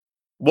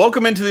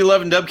Welcome into the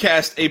 11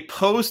 Dubcast, a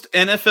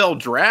post-NFL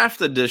draft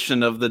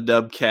edition of the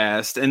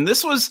Dubcast. And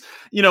this was,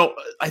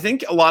 I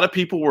think a lot of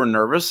people were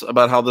nervous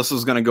about how this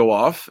was going to go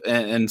off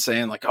and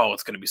saying like, oh,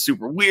 it's going to be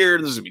super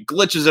weird. There's going to be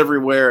glitches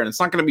everywhere and it's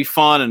not going to be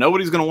fun and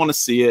nobody's going to want to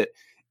see it.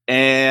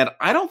 And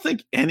I don't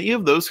think any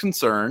of those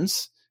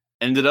concerns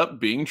ended up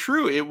being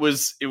true. It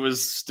was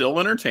still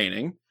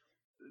entertaining.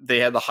 They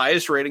had the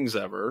highest ratings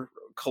ever.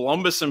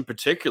 Columbus in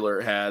particular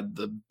had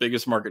the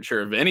biggest market share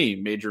of any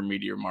major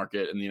media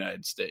market in the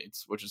United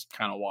States, which is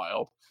kind of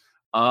wild.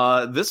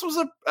 This was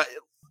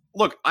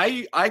look,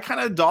 I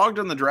kind of dogged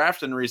on the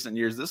draft in recent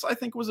years. This, I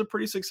think, was a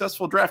pretty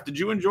successful draft. Did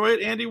you enjoy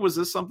it, Andy? Was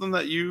this something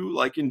that you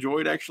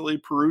enjoyed actually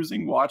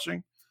perusing,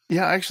 watching?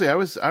 Yeah, actually, I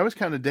was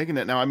kind of digging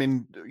it. Now, I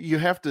mean, you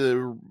have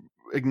to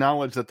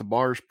acknowledge that the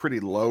bar is pretty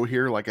low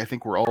here. Like, I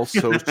think we're all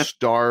so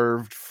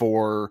starved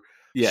for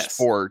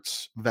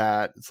sports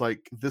that it's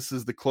like this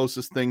is the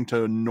closest thing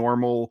to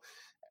normal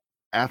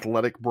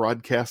athletic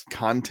broadcast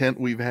content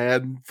we've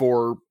had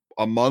for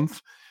a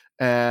month,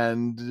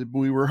 and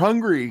we were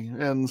hungry,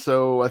 and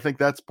so I think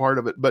that's part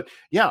of it. But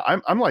yeah,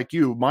 I'm like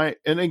you.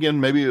 And again,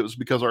 maybe it was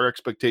because our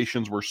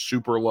expectations were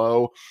super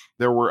low.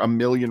 There were a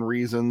million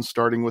reasons,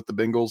 starting with the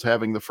Bengals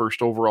having the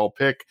first overall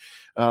pick,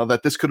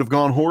 that this could have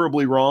gone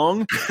horribly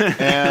wrong.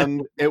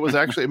 And it was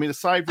actually, I mean,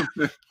 aside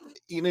from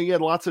you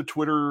had lots of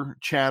Twitter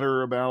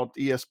chatter about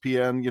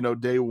ESPN,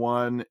 day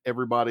one,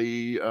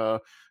 everybody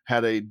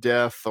had a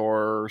death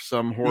or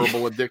some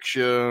horrible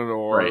addiction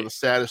or right. The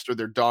saddest, or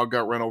their dog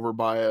got run over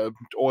by a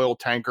oil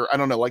tanker. I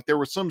don't know. Like there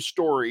was some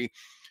story.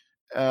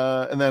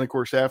 And then of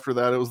course, after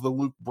that, it was the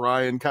Luke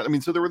Bryan.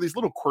 So there were these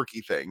little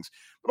quirky things,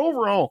 but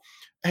overall,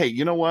 hey,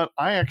 you know what?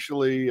 I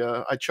actually,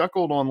 I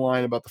chuckled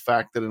online about the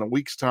fact that in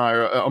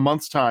a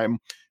month's time,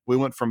 we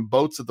went from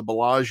boats at the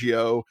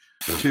Bellagio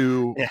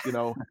to,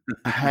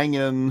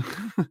 hanging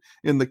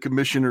in the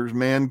commissioner's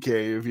man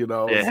cave,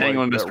 hanging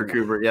on Mr.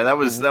 Cooper. Yeah, that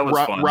was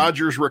fun.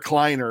 Rogers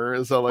recliner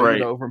is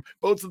from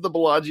boats at the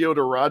Bellagio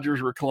to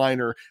Rogers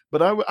recliner.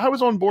 But I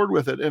was on board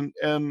with it.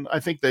 And I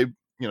think they,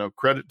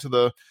 credit to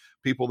the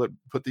people that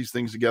put these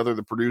things together,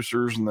 the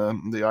producers and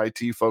the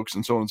IT folks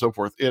and so on and so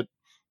forth. It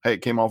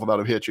came off without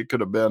a hitch. It could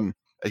have been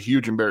a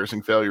huge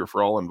embarrassing failure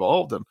for all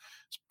involved. And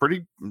it's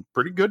pretty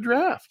good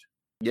draft.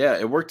 Yeah,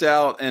 it worked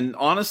out. And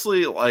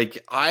honestly,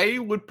 I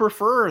would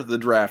prefer the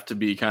draft to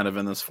be kind of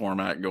in this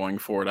format going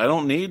forward. I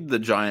don't need the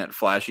giant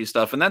flashy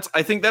stuff. And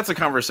I think that's a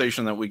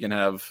conversation that we can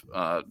have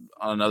on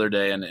another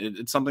day. And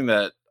it's something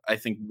that I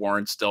think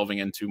warrants delving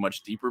into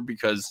much deeper,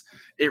 because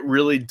it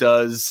really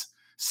does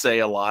say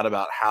a lot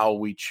about how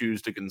we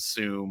choose to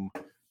consume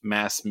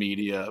mass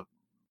media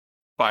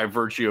by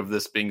virtue of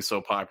this being so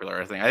popular.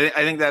 I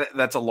think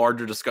that's a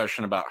larger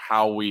discussion about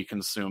how we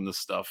consume this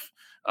stuff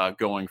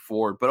going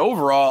forward. But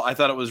overall, I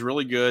thought it was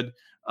really good.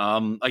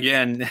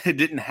 Again, it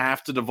didn't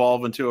have to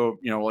devolve into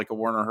a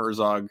Werner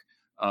Herzog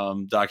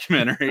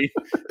documentary,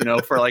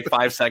 for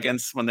 5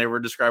 seconds when they were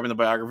describing the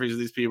biographies of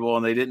these people,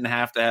 and they didn't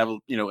have to have,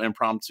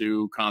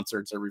 impromptu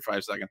concerts every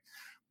 5 seconds.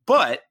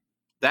 But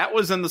that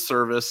was in the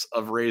service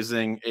of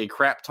raising a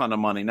crap ton of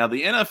money. Now,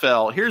 the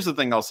NFL, here's the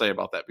thing I'll say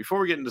about that before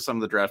we get into some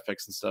of the draft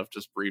picks and stuff,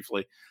 just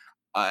briefly.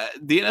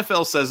 The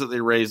NFL says that they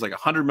raised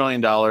 $100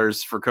 million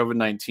for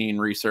COVID-19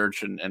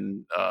 research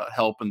and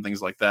help and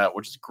things like that,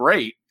 which is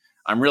great.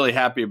 I'm really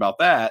happy about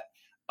that.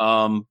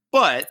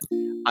 But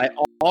I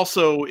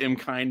also am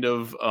kind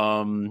of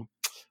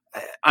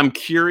I'm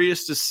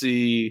curious to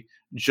see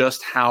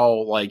just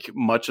how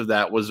much of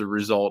that was a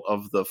result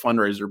of the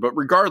fundraiser. But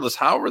regardless,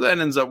 however that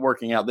ends up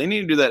working out, they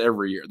need to do that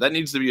every year. That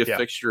needs to be a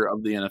fixture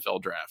of the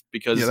NFL draft,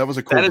 because that was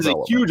a cool that is a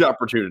huge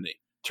opportunity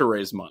to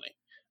raise money.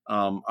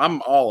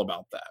 I'm all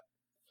about that.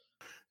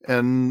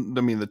 And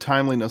I mean, the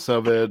timeliness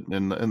of it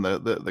and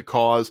the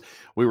cause.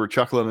 We were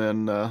chuckling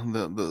in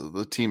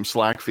the team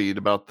Slack feed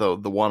about the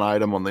one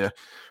item on the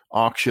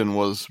auction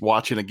was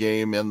watching a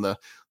game in the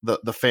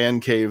fan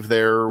cave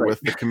there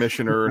with the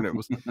commissioner, and it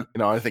was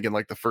I think in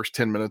the first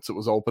 10 minutes it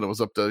was open, it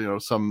was up to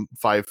some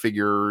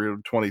 5-figure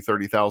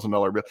 $20,000-$30,000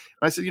 bill. And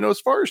I said, as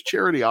far as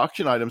charity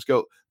auction items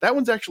go, that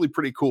one's actually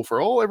pretty cool.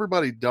 For all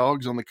everybody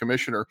dogs on the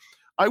commissioner,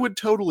 I would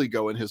totally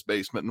go in his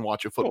basement and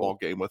watch a football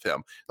game with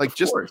him.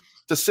 Just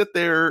to sit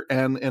there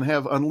and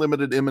have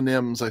unlimited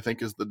M&Ms, I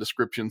think is the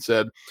description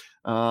said,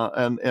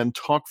 and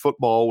talk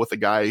football with a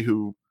guy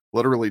who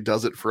literally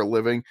does it for a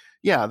living.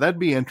 Yeah, that'd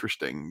be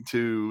interesting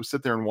to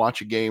sit there and watch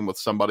a game with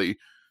somebody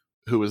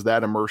who is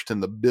that immersed in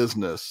the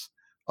business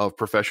of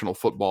professional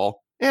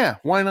football. Yeah,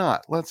 why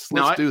not? Let's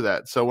do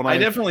that. So I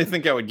definitely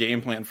think I would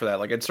game plan for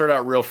that. I'd start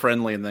out real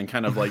friendly and then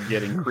kind of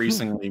get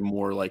increasingly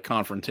more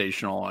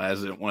confrontational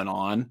as it went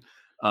on.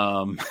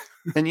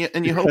 And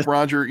you hope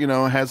Roger,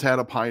 has had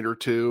a pint or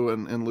two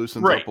and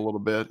loosens up a little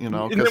bit, and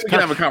then we can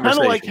have a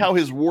conversation. Kind of like how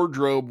his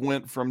wardrobe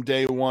went from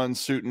day one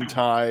suit and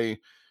tie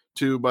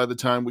to by the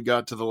time we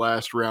got to the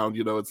last round,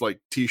 it's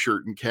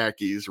t-shirt and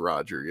khakis,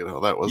 Roger.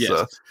 That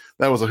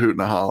was a hoot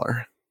and a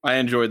holler. I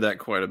enjoyed that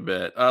quite a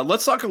bit.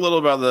 Let's talk a little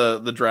about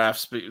the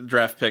draft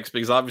picks,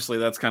 because obviously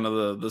that's kind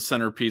of the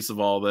centerpiece of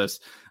all this.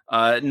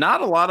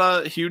 Not a lot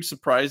of huge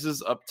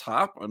surprises up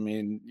top. I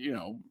mean,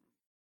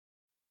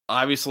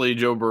 obviously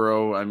Joe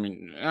Burrow. I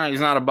mean, he's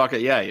not a Buckeye.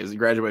 Yeah, he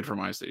graduated from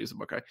Ohio State. He's a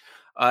Buckeye.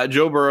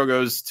 Joe Burrow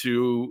goes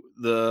to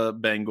the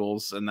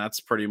Bengals, and that's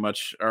pretty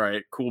much all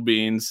right. Cool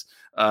beans.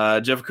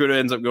 Jeff Okudah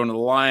ends up going to the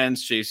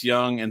Lions. Chase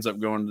Young ends up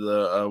going to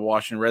the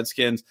Washington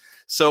Redskins.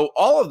 So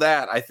all of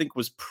that, I think,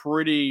 was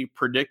pretty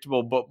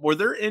predictable. But were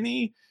there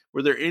any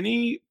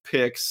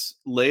picks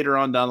later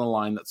on down the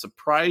line that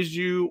surprised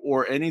you,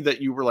 or any that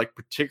you were like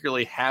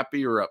particularly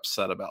happy or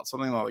upset about?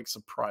 Something that like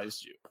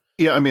surprised you?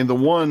 Yeah, I mean the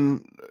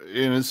one,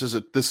 and this is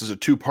a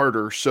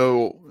two-parter.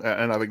 So,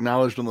 and I've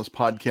acknowledged on this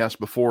podcast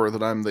before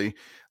that I'm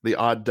the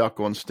odd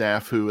duck on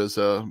staff who is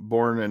a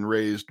born and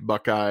raised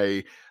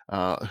Buckeye,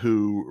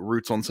 who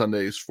roots on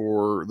Sundays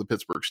for the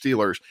Pittsburgh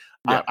Steelers.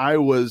 Yeah. I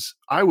was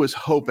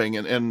hoping,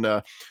 and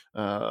a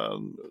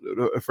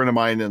friend of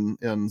mine in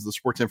the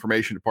sports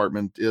information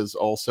department is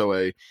also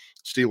a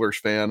Steelers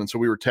fan, and so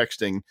we were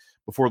texting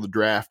before the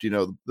draft.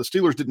 The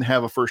Steelers didn't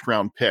have a first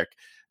round pick.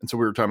 And so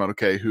we were talking about,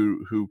 okay,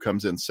 who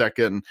comes in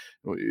second?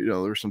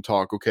 There's some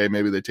talk, okay,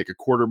 maybe they take a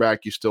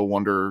quarterback. You still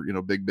wonder,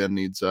 Big Ben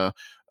needs a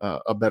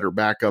better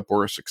backup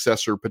or a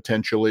successor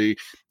potentially.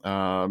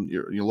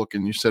 You look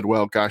and you said,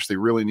 well, gosh, they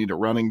really need a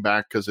running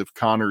back, because if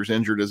Connor's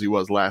injured as he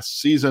was last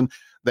season,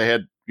 they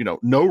had,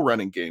 no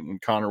running game when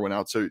Connor went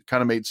out. So it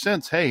kind of made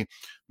sense. Hey,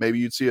 maybe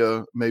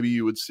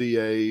you would see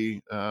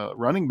a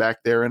running back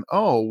there. And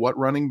what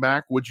running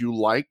back would you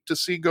like to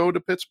see go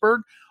to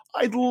Pittsburgh?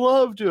 I'd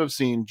love to have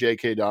seen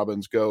J.K.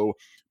 Dobbins go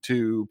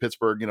to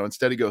Pittsburgh.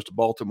 Instead he goes to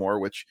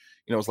Baltimore, which,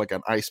 is like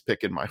an ice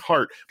pick in my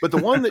heart. But the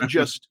one that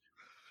just,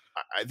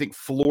 I think,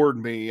 floored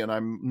me, and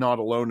I'm not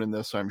alone in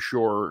this, I'm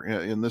sure,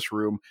 in this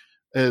room,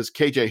 is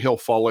KJ Hill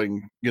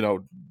falling,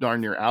 darn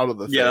near out of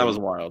the thing. Yeah, that was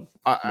wild.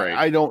 Right.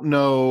 I don't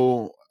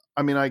know.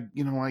 I mean, I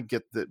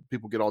get that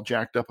people get all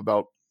jacked up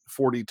about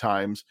 40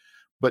 times,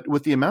 but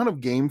with the amount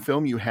of game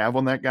film you have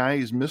on that guy,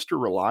 he's Mr.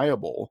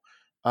 Reliable.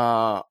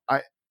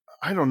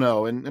 I don't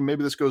know. And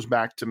maybe this goes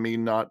back to me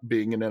not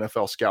being an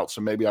NFL scout.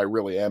 So maybe I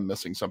really am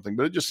missing something,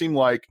 but it just seemed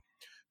like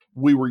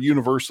we were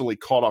universally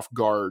caught off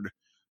guard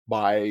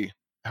by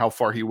how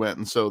far he went.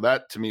 And so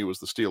that to me was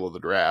the steal of the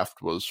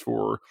draft, was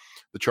for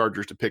the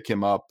Chargers to pick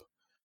him up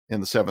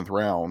in the 7th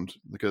round,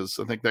 because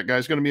I think that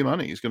guy's going to be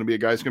money. He's going to be a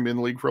guy who's going to be in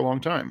the league for a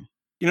long time.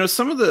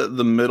 Some of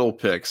the middle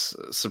picks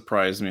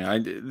surprised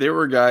me. There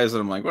were guys that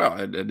I'm like, wow,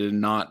 I did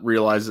not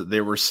realize that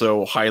they were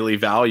so highly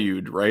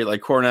valued, right?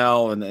 Like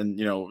Cornell and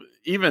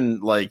even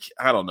like,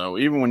 I don't know,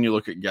 even when you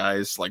look at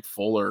guys like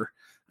Fuller,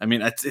 I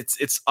mean,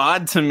 it's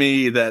odd to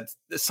me that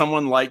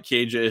someone like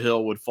KJ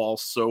Hill would fall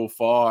so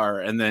far,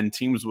 and then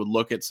teams would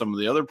look at some of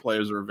the other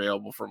players that are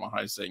available from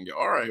Ohio State and go,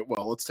 all right,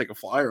 well, let's take a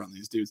flyer on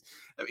these dudes.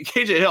 I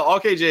mean, all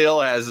KJ Hill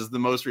has is the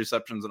most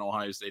receptions in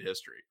Ohio State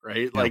history,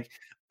 right? Yeah. Like,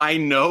 I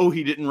know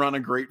he didn't run a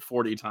great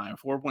 40 time.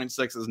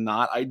 4.6 is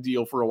not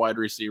ideal for a wide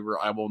receiver.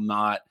 I will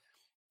not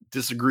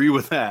disagree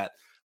with that,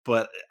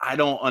 but I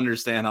don't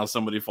understand how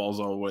somebody falls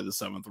all the way to the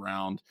 7th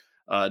round.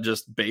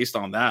 Just based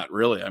on that,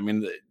 really. I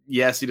mean,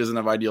 yes, he doesn't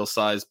have ideal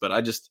size, but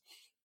I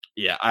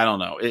don't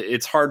know.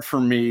 It's hard for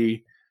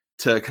me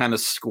to kind of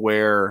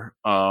square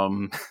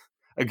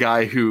a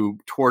guy who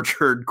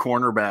tortured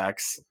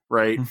cornerbacks,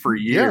 right, for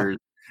years,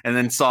 and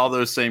then saw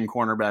those same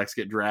cornerbacks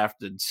get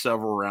drafted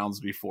several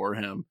rounds before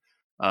him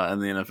in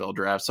the NFL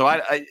draft. So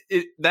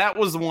that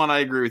was the one. I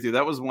agree with you.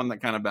 That was one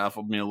that kind of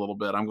baffled me a little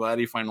bit. I'm glad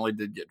he finally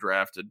did get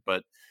drafted,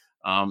 but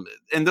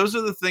and those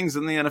are the things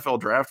in the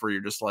NFL draft where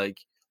you're just like,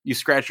 you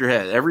scratch your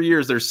head. Every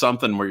year there's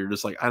something where you're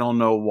just like, I don't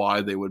know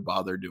why they would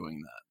bother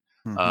doing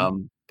that.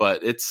 Mm-hmm.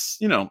 But it's,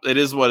 it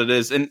is what it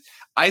is. And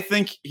I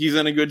think he's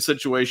in a good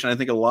situation. I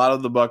think a lot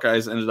of the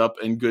Buckeyes ended up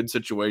in good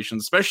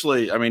situations,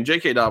 especially, I mean,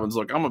 J.K. Dobbins,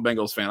 look, I'm a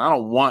Bengals fan. I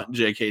don't want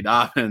J.K.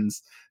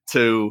 Dobbins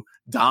to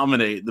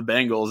dominate the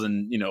Bengals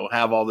and,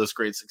 have all this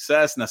great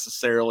success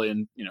necessarily.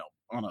 And,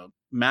 on a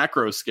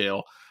macro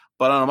scale,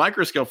 but on a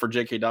micro scale for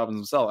J.K. Dobbins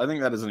himself, I think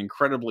that is an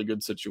incredibly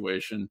good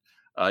situation.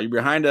 You're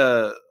behind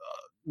a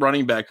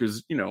running back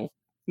who's,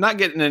 not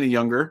getting any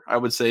younger. I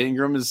would say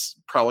Ingram has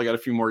probably got a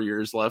few more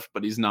years left,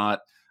 but he's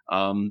not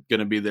going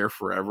to be there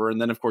forever. And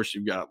then, of course,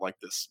 you've got like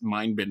this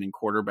mind-bending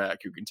quarterback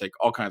who can take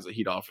all kinds of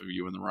heat off of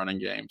you in the running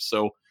game.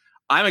 So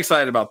I'm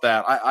excited about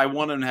that. I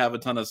want him to have a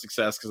ton of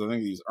success because I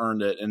think he's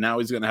earned it. And now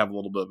he's going to have a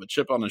little bit of a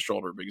chip on his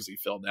shoulder because he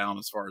fell down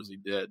as far as he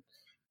did.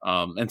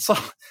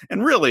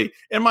 And really,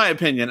 in my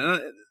opinion,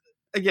 and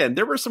again,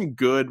 there were some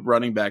good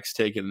running backs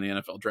taken in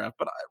the NFL draft,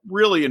 but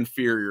really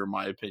inferior, in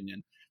my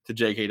opinion, to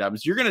J.K.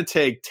 Dobbins. You're going to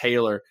take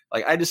Taylor.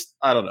 Like, I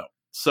don't know.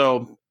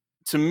 So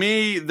to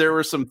me, there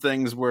were some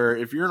things where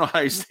if you're an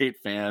Ohio State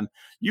fan,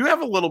 you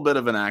have a little bit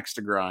of an axe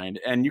to grind,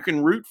 and you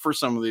can root for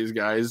some of these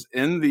guys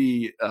in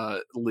the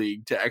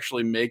league to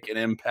actually make an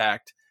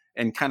impact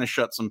and kind of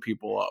shut some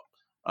people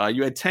up.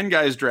 You had 10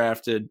 guys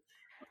drafted.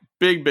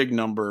 big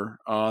number.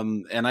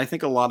 And I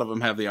think a lot of them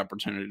have the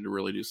opportunity to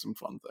really do some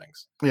fun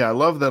things. Yeah, I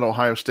love that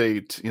Ohio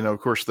State, of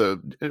course,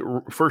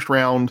 the first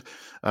round,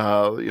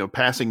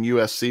 passing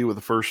USC with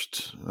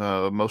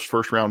the most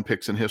first round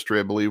picks in history,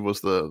 I believe,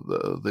 was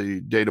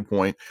the data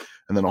point.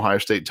 And then Ohio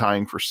State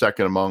tying for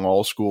second among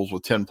all schools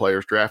with 10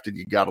 players drafted.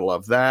 You got to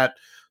love that.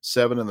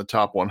 7 in the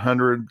top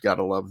 100. Got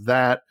to love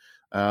that.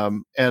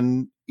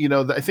 And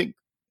I think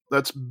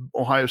that's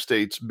Ohio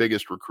State's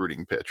biggest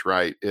recruiting pitch,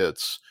 right?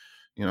 It's,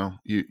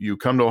 you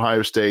come to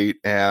Ohio State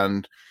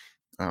and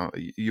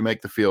you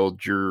make the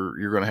field, you're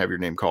going to have your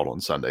name called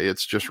on Sunday.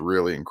 It's just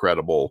really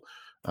incredible.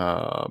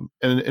 And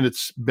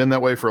it's been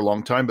that way for a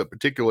long time, but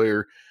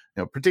particularly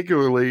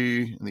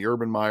in the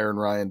Urban Meyer and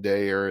Ryan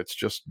Day era, it's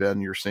just been,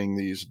 you're seeing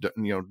these,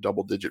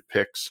 double digit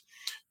picks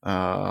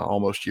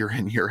almost year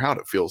in, year out,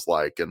 it feels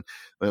like. And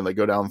then they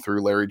go down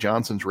through Larry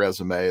Johnson's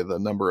resume, the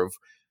number of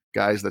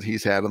guys that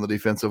he's had on the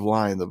defensive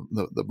line, the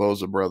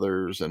Boza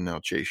brothers, and now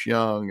Chase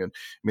Young. And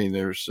I mean,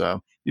 there's,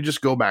 you just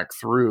go back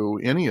through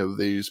any of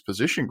these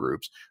position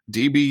groups.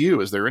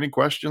 DBU, is there any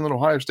question that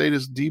Ohio State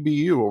is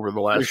DBU over the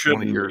last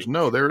 20 years?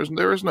 No, there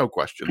is no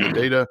question. The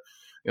data,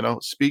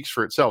 speaks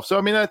for itself. So,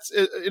 I mean, and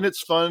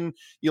it's fun.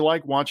 You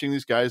like watching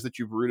these guys that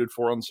you've rooted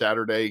for on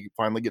Saturday. You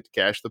finally get to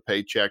cash the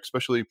paycheck,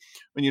 especially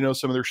when you know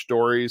some of their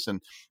stories.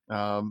 And,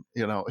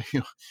 you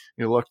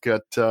look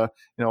at,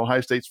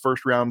 Ohio State's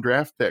first round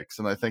draft picks.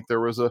 And I think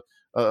there was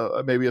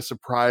maybe a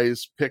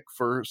surprise pick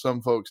for some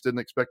folks.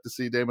 Didn't expect to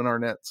see Damon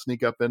Arnett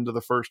sneak up into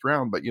the first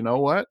round. But you know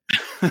what?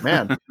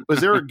 Man, was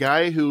there a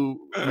guy who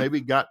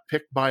maybe got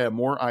picked by a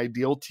more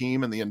ideal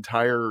team in the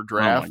entire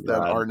draft than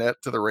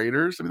Arnett to the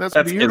Raiders? I mean,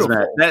 that's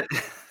beautiful.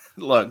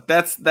 Look,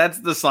 that's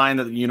the sign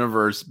that the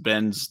universe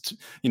bends,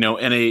 in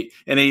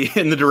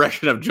the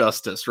direction of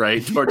justice,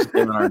 right? Towards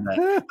Damon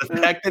Arnett. The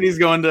fact that he's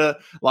going to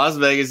Las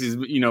Vegas, he's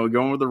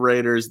going with the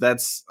Raiders.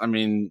 That's,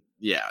 you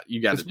got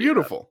to. It's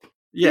beautiful.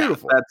 Yeah,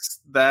 beautiful.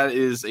 that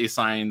is a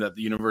sign that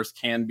the universe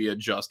can be a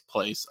just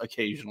place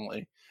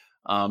occasionally.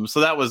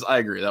 So I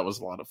agree. That was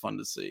a lot of fun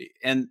to see.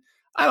 And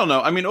I don't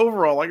know. I mean,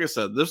 overall, like I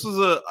said, this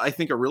was I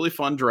think a really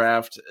fun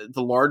draft.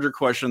 The larger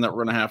question that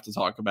we're going to have to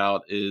talk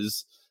about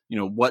is,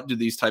 what do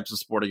these types of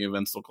sporting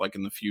events look like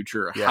in the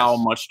future? Yes. How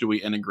much do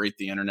we integrate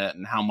the internet,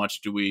 and how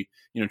much do we,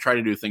 try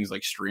to do things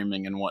like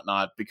streaming and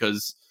whatnot?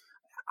 Because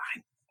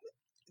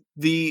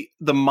the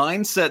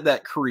mindset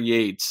that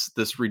creates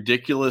this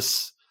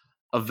ridiculous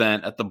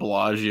event at the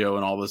Bellagio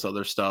and all this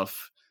other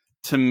stuff,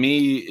 to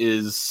me,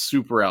 is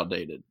super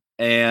outdated.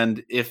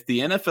 And if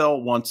the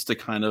NFL wants to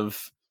kind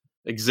of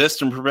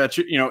exist in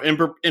perpetuity,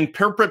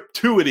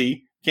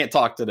 can't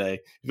talk today.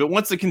 If it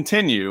wants to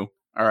continue,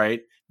 all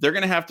right, they're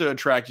going to have to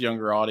attract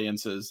younger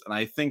audiences. And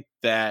I think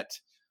that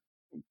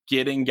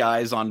getting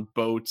guys on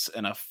boats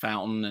and a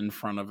fountain in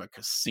front of a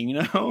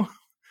casino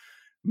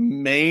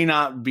may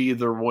not be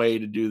the way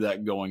to do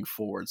that going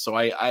forward. So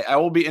I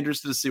will be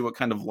interested to see what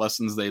kind of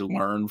lessons they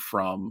learn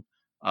from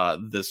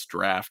this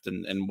draft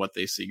and what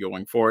they see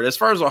going forward. As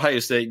far as Ohio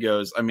State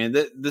goes, I mean,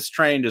 this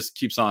train just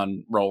keeps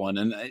on rolling.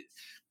 And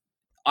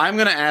I'm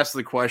going to ask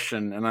the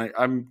question, and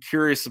I'm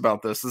curious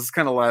about this. This is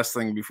kind of the last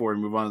thing before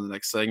we move on to the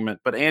next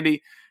segment. But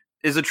Andy,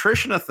 is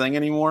attrition a thing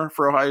anymore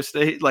for Ohio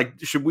State? Like,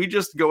 should we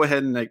just go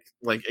ahead and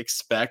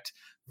expect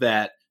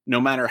that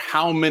no matter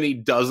how many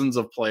dozens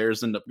of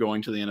players end up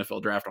going to the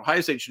NFL draft,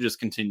 Ohio State should just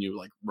continue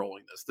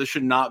rolling this? This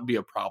should not be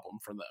a problem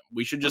for them.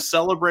 We should just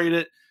celebrate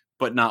it,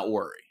 but not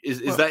worry.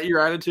 Is that your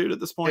attitude at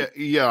this point?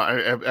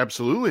 Yeah,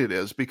 absolutely it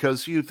is.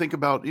 Because you think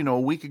about, a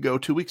week ago,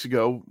 2 weeks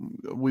ago,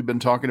 we've been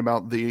talking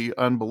about the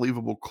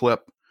unbelievable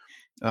clip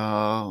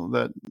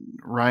that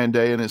Ryan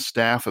Day and his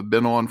staff have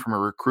been on from a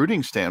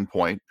recruiting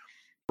standpoint.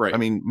 Right. I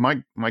mean,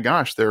 my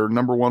gosh, they're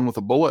number one with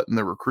a bullet in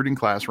the recruiting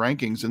class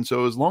rankings. And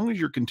so as long as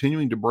you're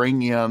continuing to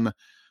bring in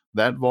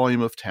that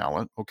volume of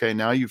talent, okay,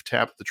 now you've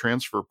tapped the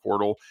transfer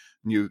portal,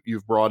 and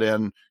you've brought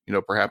in,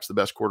 perhaps the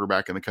best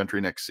quarterback in the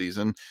country next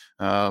season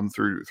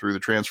through the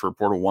transfer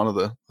portal, one of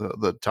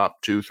the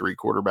top 2-3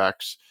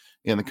 quarterbacks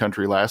in the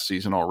country last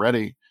season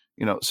already.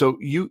 So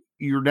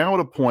you're now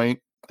at a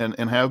point,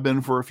 and have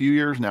been for a few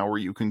years now, where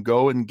you can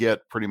go and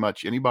get pretty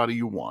much anybody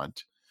you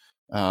want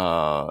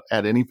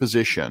at any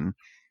position.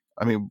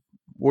 I mean,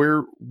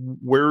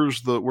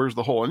 where's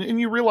the hole? And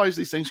you realize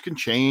these things can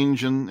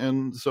change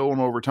and so on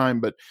over time.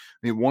 But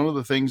I mean, one of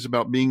the things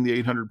about being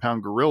the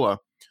 800-pound gorilla,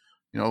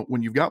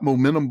 when you've got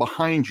momentum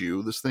behind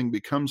you, this thing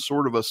becomes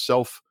sort of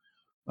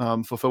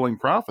a fulfilling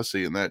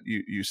prophecy, in that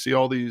you see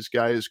all these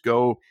guys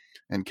go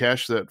and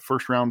cash that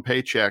first round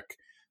paycheck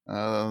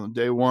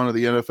day one of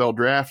the NFL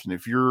draft. And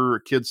if you're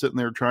a kid sitting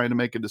there trying to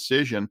make a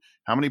decision,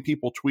 how many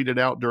people tweeted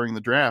out during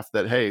the draft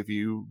that, hey, if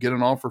you get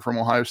an offer from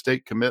Ohio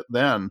State, commit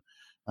then?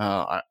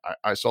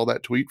 I saw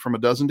that tweet from a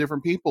dozen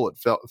different people. It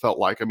felt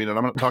like, I mean, and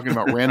I'm not talking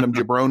about random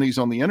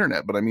jabronis on the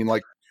internet, but I mean,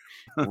 like,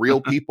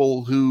 real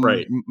people who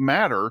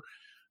matter.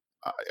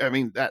 I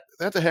mean,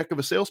 that's a heck of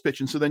a sales pitch.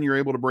 And so then you're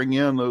able to bring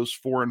in those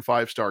 4- and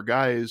 5-star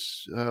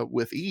guys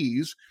with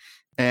ease.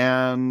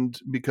 And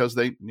because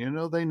they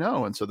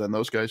know. And so then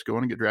those guys go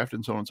in and get drafted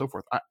and so on and so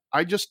forth.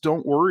 I just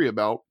don't worry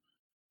about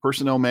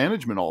personnel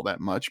management all that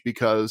much,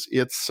 because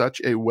it's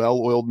such a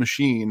well-oiled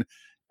machine.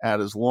 At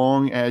as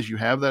long as you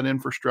have that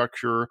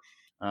infrastructure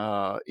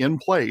in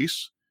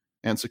place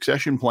and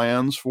succession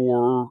plans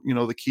for,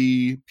 the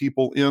key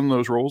people in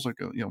those roles, like,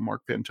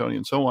 Mark Pantoni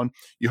and so on,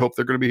 you hope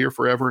they're going to be here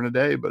forever and a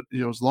day. But,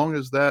 as long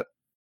as that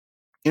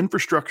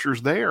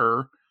infrastructure's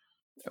there,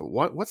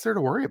 what's there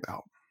to worry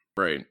about?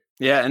 Right.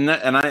 Yeah, and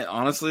I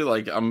honestly,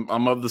 like,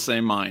 I'm of the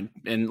same mind.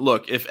 And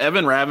look, if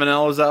Evan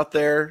Ravenel is out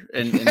there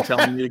and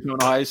telling me to go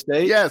to Ohio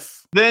State,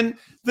 yes, then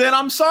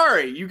I'm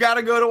sorry, you got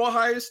to go to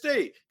Ohio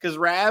State, because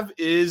Rav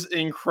is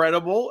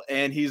incredible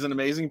and he's an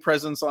amazing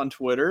presence on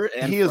Twitter.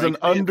 And he is an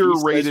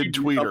underrated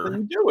tweeter.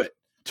 You do it.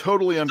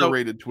 Totally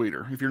underrated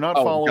tweeter. If you're not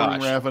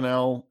following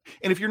Ravenel,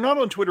 and if you're not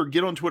on Twitter,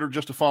 get on Twitter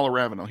just to follow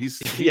Ravenel.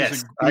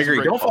 Yes, I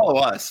agree. Don't follow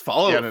us.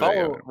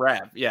 Follow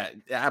Rav. Yeah,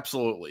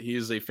 absolutely. He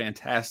is a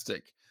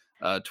fantastic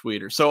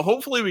tweeter. So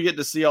hopefully we get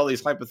to see all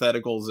these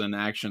hypotheticals in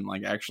action,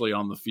 like actually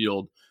on the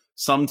field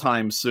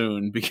sometime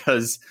soon,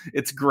 because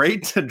it's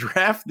great to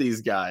draft these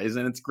guys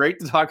and it's great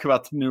to talk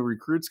about the new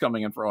recruits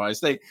coming in for Ohio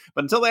State.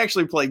 But until they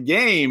actually play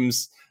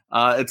games,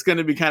 it's going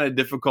to be kind of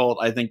difficult,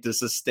 I think, to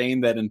sustain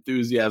that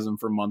enthusiasm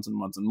for months and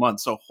months and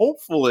months. So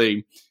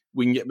hopefully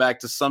we can get back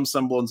to some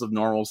semblance of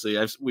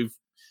normalcy. We've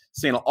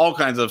seen all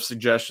kinds of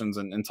suggestions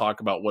and talk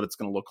about what it's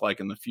going to look like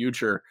in the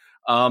future.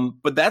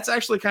 But that's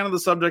actually kind of the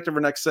subject of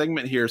our next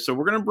segment here. So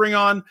we're going to bring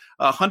on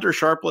Hunter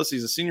Sharpless.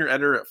 He's a senior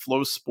editor at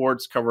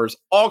FloSports, covers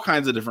all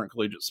kinds of different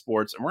collegiate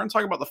sports. And we're going to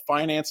talk about the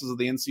finances of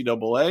the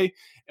NCAA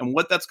and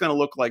what that's going to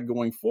look like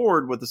going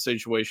forward with the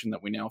situation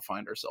that we now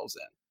find ourselves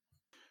in.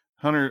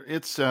 Hunter,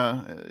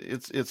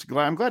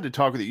 I'm glad to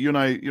talk with you. You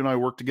and I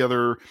work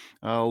together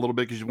a little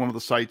bit, because one of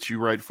the sites you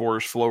write for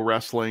is Flow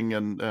Wrestling,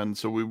 and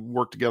so we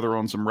work together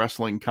on some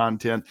wrestling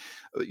content.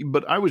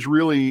 But I was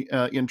really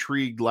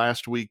intrigued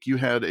last week. You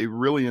had a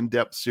really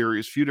in-depth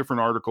series, few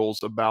different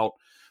articles about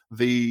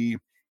the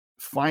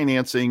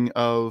financing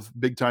of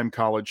big-time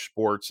college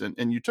sports,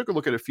 and you took a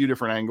look at a few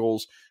different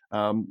angles.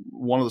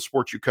 One of the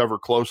sports you cover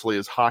closely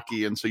is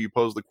hockey, and so you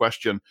pose the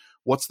question,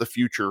 what's the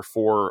future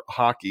for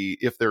hockey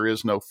if there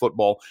is no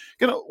football?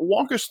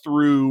 Walk us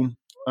through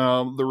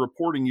the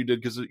reporting you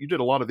did, because you did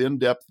a lot of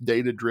in-depth,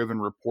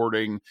 data-driven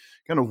reporting.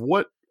 Kind of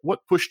what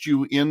pushed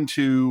you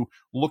into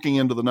looking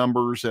into the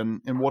numbers,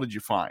 and what did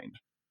you find?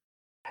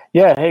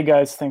 Yeah, hey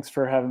guys, thanks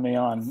for having me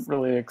on.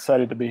 Really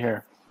excited to be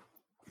here.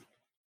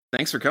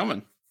 Thanks for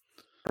coming.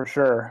 For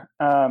sure.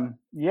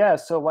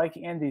 So like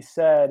Andy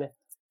said,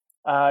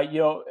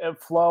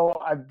 at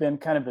Flow, I've been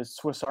kind of a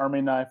Swiss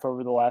Army knife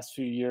over the last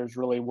few years,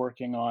 really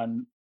working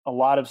on a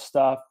lot of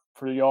stuff.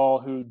 For y'all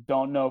who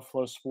don't know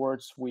Flow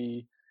Sports,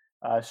 we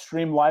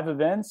stream live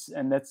events,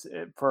 and that's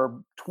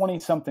for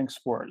 20-something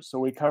sports. So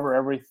we cover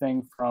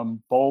everything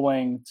from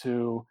bowling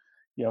to,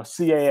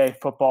 CAA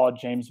football,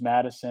 James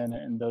Madison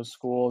and those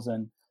schools,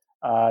 and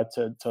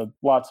to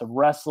lots of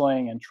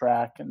wrestling and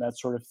track and that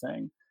sort of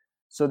thing.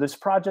 So this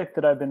project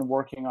that I've been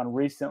working on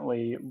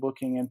recently,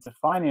 looking into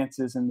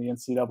finances in the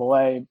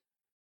NCAA,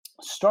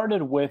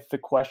 started with the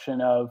question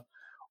of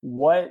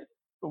what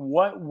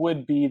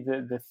would be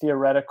the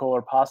theoretical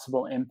or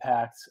possible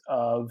impact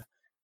of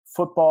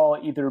football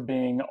either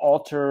being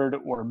altered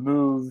or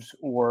moved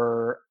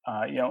or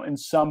in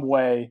some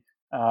way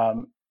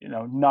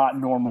not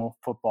normal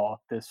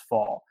football this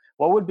fall.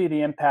 What would be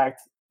the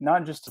impact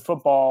not just to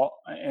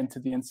football and to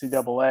the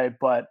NCAA,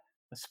 but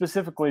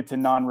specifically to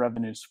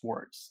non-revenue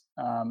sports?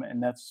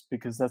 And that's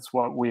because that's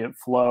what we at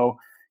Flow,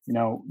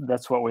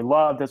 that's what we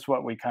love. That's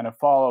what we kind of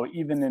follow.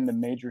 Even in the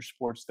major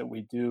sports that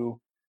we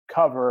do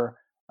cover,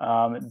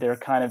 they're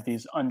kind of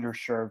these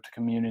underserved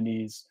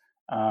communities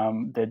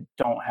that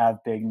don't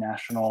have big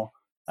national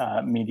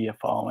media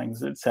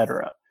followings, et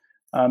cetera.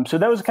 So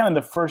that was kind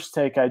of the first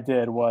take I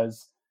did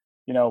was,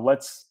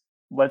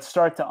 let's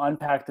start to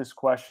unpack this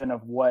question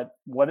of what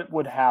it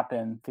would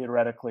happen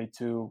theoretically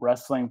to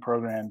wrestling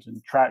programs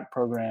and track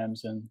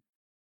programs and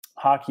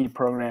hockey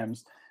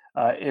programs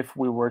if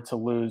we were to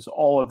lose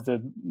all of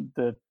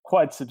the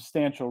quite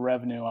substantial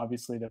revenue,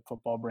 obviously, that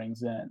football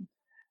brings in.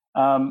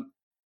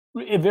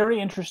 A very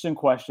interesting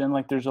question.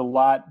 Like, there's a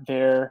lot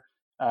there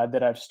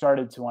that I've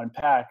started to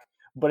unpack,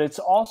 but it's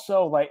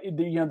also like,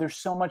 there's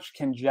so much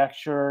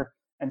conjecture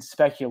and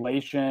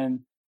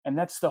speculation, and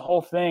that's the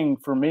whole thing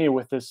for me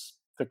with the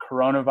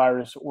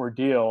coronavirus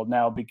ordeal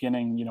now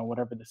beginning,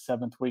 whatever the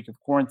 7th week of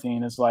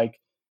quarantine is. Like,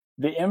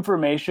 the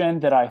information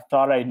that I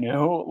thought I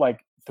knew like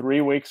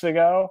 3 weeks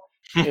ago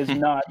is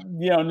not,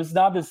 it's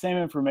not the same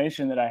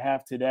information that I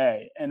have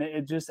today. And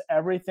it just,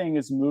 everything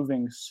is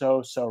moving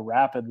so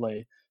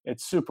rapidly.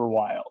 It's super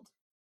wild.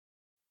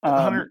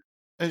 Hunter,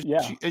 as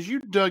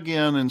you dug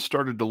in and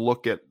started to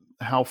look at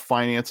how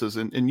finances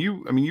and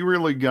you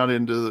really got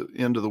into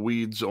the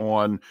weeds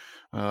on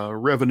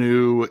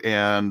revenue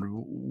and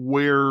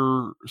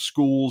where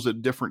schools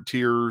at different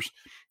tiers,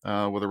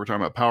 whether we're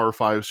talking about Power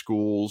 5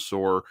 schools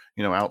or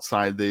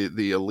outside the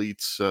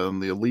elites,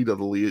 the elite of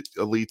the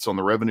elites on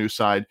the revenue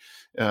side,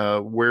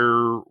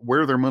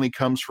 where their money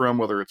comes from,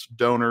 whether it's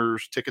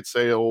donors, ticket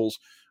sales,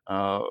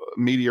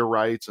 media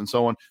rights and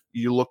so on.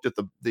 You looked at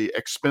the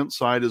expense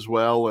side as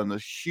well, and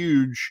the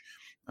huge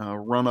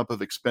run up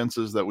of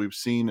expenses that we've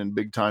seen in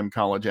big time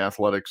college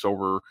athletics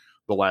over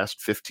the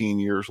last 15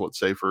 years, let's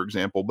say, for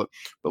example. But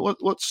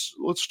let's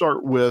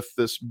start with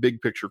this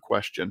big picture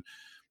question.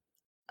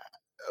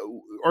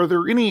 Are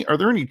there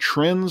any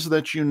trends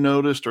that you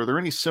noticed? Are there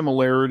any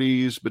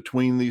similarities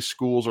between these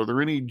schools? Are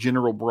there any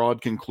general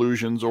broad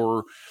conclusions,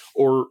 or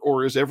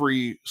is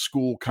every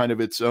school kind of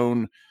its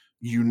own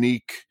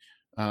unique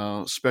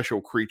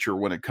special creature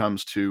when it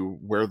comes to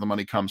where the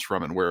money comes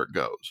from and where it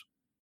goes?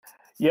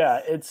 Yeah,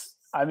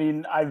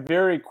 I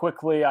very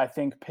quickly, I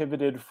think,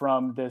 pivoted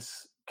from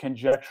this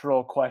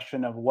conjectural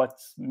question of what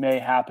may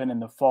happen in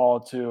the fall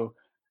to,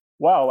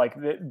 wow, like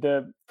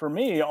for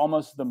me,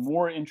 almost the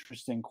more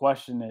interesting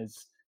question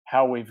is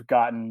how we've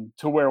gotten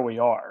to where we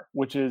are,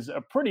 which is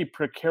a pretty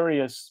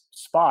precarious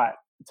spot,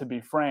 to be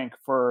frank,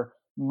 for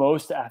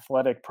most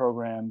athletic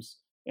programs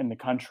in the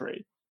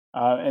country.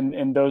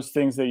 And those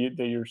things that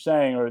you're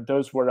saying, or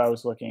those what I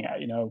was looking at,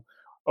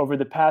 over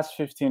the past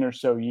 15 or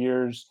so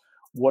years,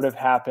 what have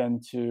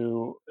happened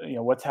to,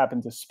 what's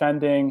happened to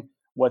spending,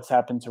 what's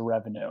happened to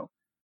revenue.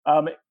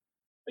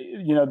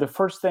 The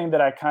first thing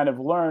that I kind of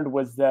learned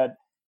was that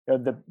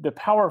the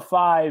Power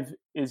Five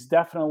is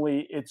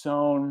definitely its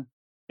own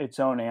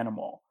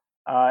animal,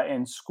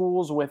 and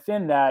schools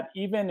within that,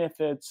 even if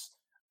it's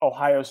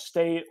Ohio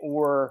State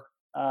or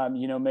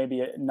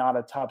maybe not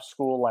a top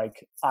school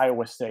like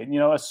Iowa State,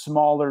 a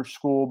smaller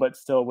school but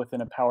still within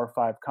a Power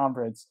Five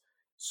conference,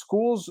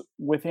 schools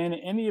within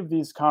any of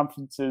these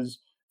conferences,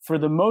 for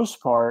the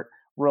most part,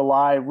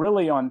 rely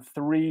really on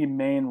three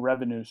main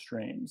revenue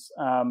streams.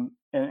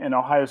 And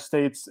Ohio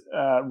State's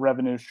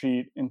revenue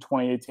sheet in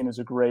 2018 is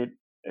a great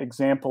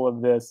example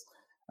of this.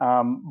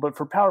 But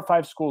for Power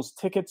Five schools,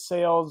 ticket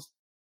sales,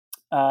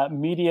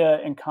 media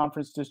and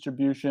conference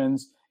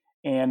distributions,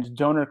 and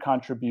donor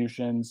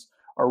contributions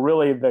are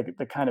really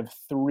the kind of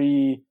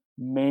three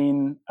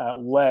main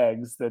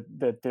legs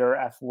that their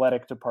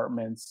athletic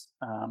departments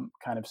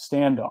kind of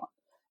stand on.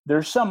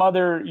 There's some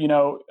other,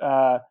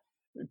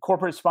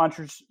 corporate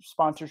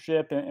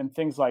sponsorship and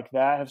things like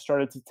that have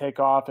started to take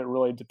off. It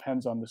really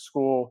depends on the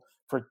school.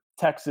 For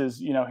Texas,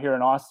 here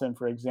in Austin,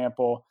 for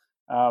example,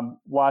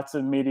 lots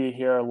of media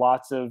here,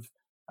 lots of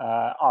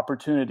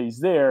opportunities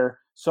there,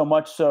 so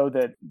much so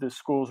that the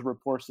schools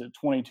reports that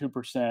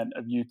 22%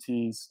 of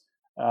UT's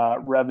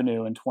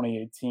revenue in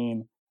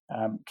 2018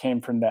 came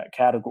from that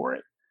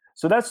category.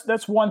 So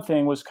that's one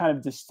thing, was kind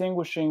of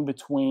distinguishing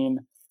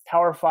between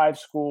Power Five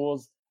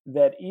schools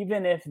that,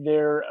 even if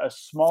they're a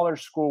smaller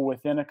school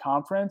within a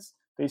conference,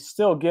 they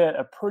still get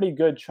a pretty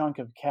good chunk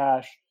of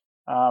cash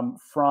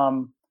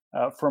from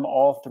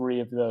all three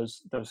of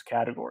those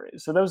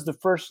categories. So that was the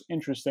first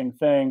interesting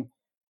thing.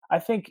 I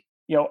think,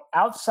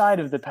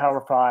 outside of the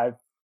Power Five,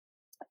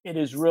 it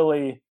is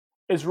really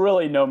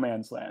no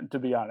man's land, to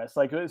be honest.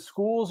 Like,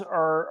 schools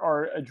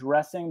are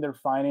addressing their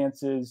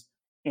finances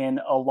in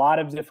a lot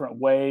of different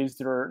ways.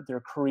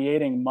 They're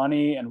creating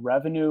money and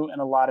revenue in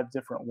a lot of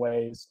different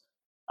ways.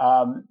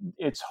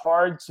 It's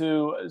hard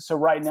to, so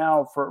right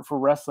now for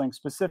wrestling,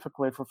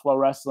 specifically for Flow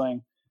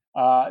Wrestling,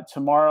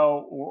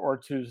 tomorrow or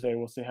Tuesday,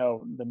 we'll see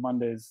how the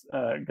Mondays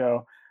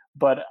go.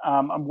 But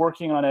I'm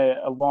working on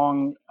a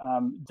long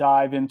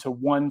dive into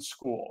one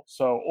school.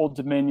 So Old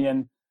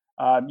Dominion,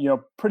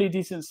 pretty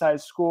decent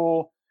sized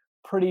school,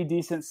 pretty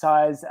decent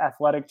sized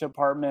athletic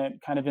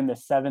department, kind of in the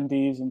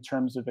 70s in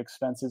terms of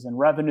expenses and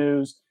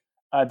revenues.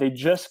 They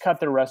just cut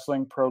their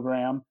wrestling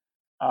program.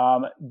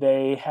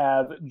 They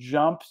have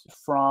jumped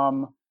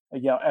from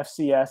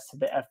FCS to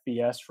the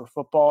FBS for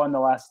football in the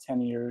last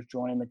 10 years,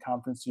 joining the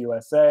Conference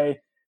USA.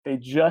 They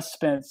just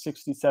spent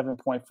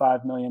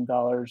 $67.5 million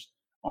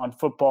on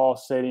football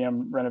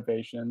stadium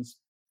renovations.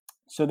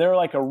 So they're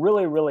like a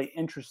really, really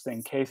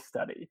interesting case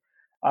study.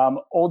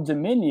 Old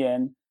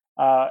Dominion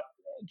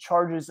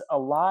charges a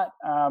lot.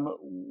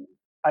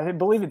 I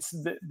believe it's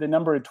the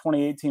number in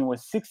 2018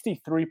 was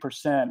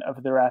 63%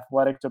 of their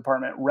athletic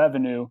department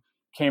revenue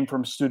came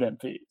from student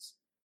fees.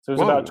 So it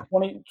was about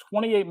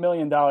 $28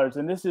 million.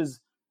 And this is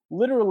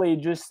literally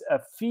just a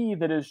fee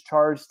that is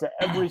charged to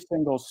every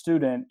single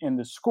student in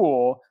the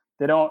school.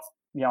 They don't,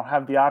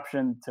 have the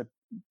option to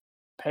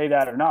pay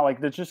that or not. Like,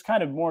 that's just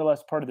kind of more or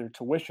less part of their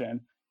tuition.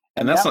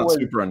 And that's not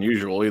super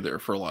unusual either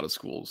for a lot of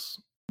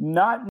schools.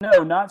 Not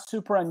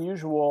super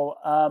unusual.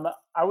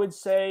 I would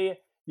say,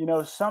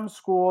 some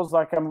schools,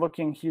 like I'm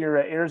looking here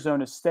at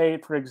Arizona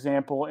State, for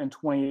example, in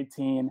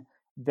 2018,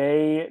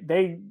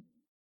 they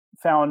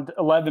found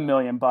 $11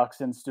 million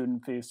in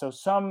student fees. So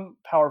some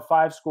Power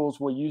Five schools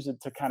will use it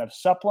to kind of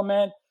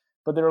supplement,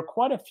 but there are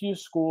quite a few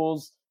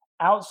schools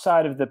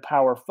outside of the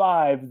Power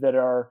Five that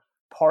are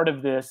part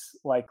of this,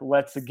 like,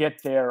 let's get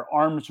there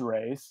arms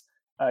race.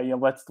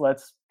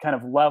 Let's kind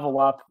of level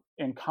up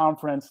in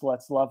conference.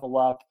 Let's level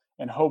up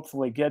and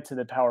hopefully get to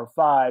the Power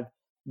Five,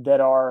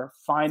 that are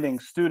finding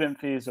student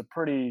fees a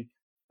pretty,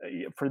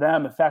 for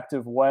them,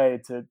 effective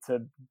way to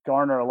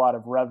garner a lot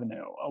of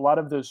revenue. A lot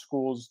of those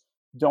schools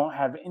don't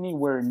have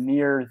anywhere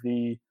near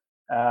the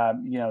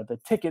the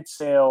ticket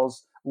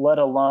sales, let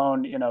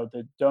alone,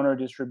 the donor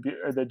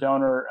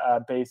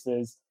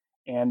bases,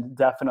 and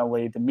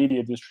definitely the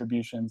media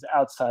distributions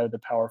outside of the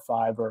Power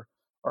Five are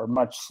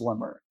much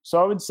slimmer.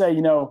 So I would say,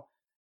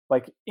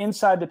 like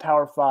inside the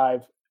Power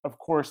Five, of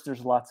course,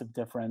 there's lots of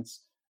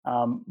difference,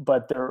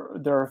 but there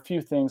are a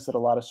few things that a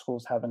lot of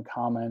schools have in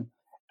common.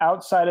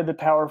 Outside of the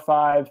Power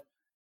Five,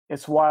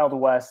 it's Wild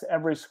West.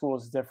 Every school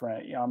is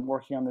different. I'm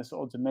working on this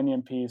Old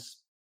Dominion piece.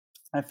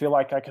 I feel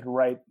like I could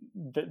write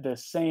the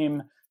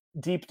same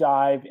deep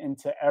dive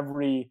into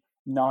every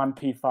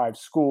non-P5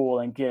 school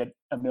and get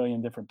a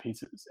million different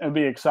pieces. It'd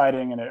be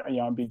exciting, and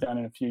it'd be done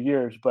in a few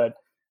years. But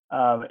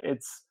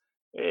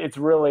it's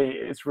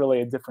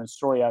really a different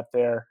story out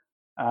there.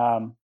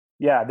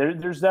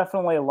 There's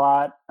definitely a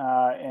lot,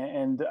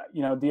 and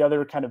the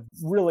other kind of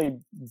really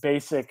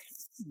basic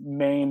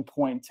main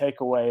point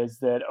takeaway is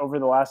that over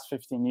the last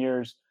 15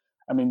 years,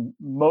 I mean,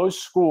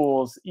 most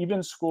schools,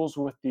 even schools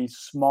with the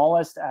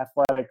smallest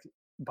athletic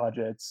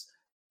budgets,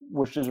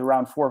 which is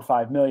around 4 or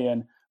 5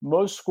 million,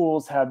 most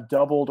schools have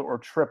doubled or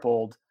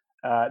tripled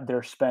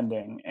their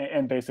spending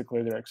and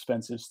basically their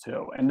expenses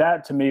too. And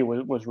that to me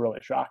was really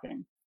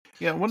shocking.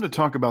 Yeah, I wanted to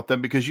talk about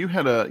that because you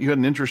had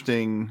an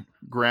interesting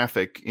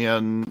graphic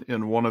in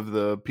one of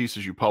the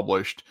pieces you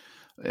published,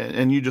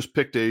 and you just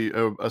picked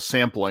a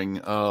sampling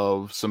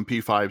of some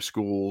P5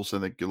 schools. I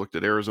think you looked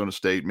at Arizona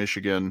State,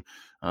 Michigan,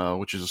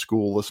 which is a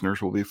school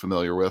listeners will be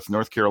familiar with,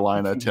 North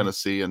Carolina,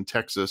 Tennessee, and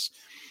Texas.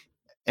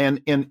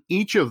 And in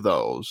each of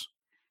those,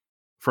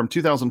 from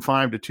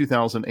 2005 to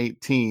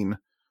 2018,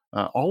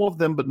 all of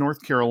them but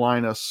North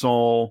Carolina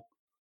saw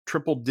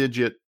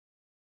triple-digit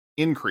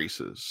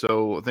increases.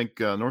 So I think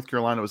North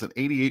Carolina was an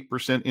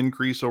 88%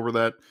 increase over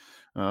that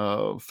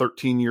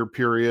 13-year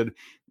period.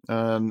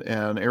 And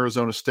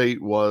Arizona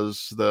State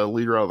was the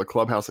leader out of the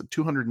clubhouse at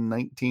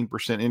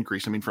 219%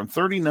 increase. I mean, from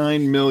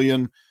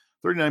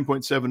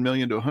 39.7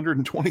 million to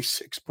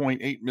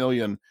 126.8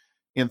 million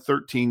in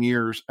 13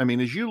 years. I mean,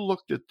 as you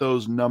looked at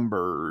those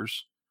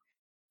numbers,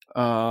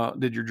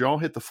 did your jaw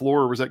hit the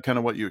floor, or was that kind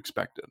of what you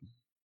expected?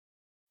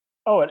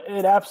 Oh,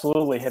 it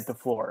absolutely hit the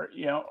floor.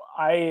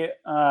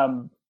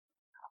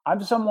 I'm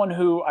someone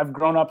who I've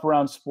grown up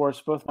around sports.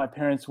 Both my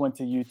parents went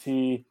to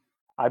UT.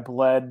 I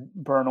bled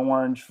burnt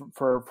orange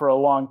for a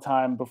long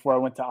time before I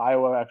went to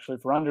Iowa, actually,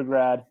 for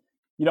undergrad.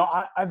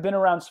 I've been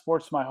around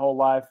sports my whole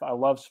life. I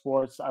love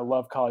sports. I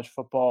love college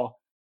football.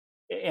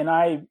 And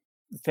I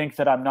think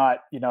that I'm not,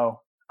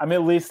 I'm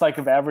at least like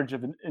of average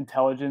of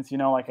intelligence,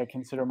 like I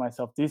consider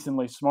myself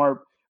decently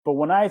smart. But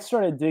when I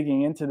started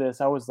digging into this,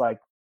 I was like,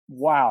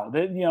 wow,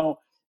 the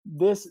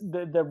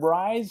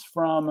rise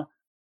from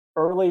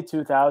early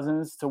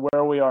 2000s to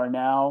where we are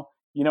now,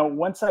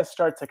 once I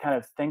start to kind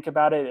of think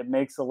about it, it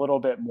makes a little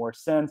bit more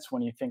sense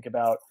when you think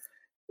about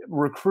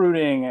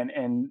recruiting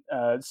and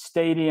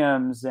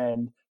stadiums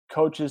and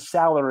coaches'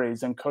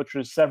 salaries and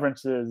coaches'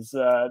 severances,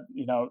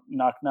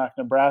 knock, knock,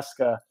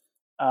 Nebraska.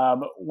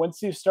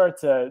 Once you start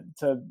to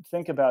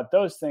think about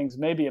those things,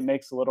 maybe it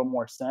makes a little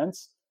more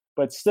sense.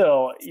 But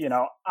still,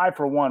 I,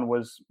 for one,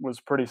 was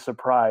pretty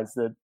surprised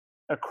that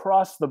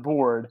across the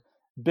board,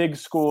 big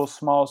school,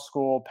 small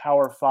school,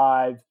 Power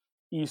Five,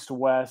 East,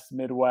 West,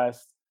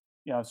 Midwest,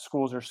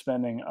 schools are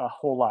spending a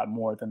whole lot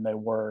more than they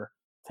were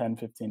 10,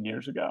 15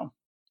 years ago.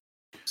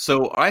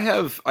 So I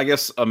have, I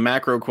guess, a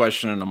macro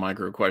question and a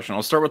micro question.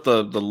 I'll start with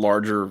the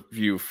larger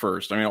view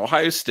first. I mean,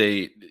 Ohio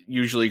State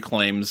usually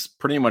claims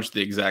pretty much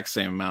the exact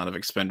same amount of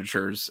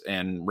expenditures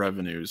and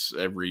revenues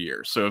every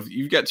year. So if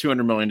you've got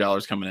 $200 million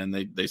coming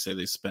in, they say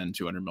they spend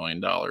 $200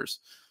 million.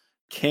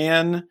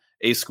 Can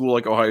a school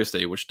like Ohio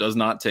State, which does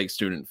not take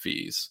student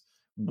fees,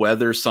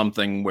 weather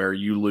something where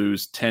you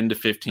lose 10 to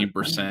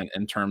 15%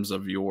 in terms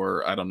of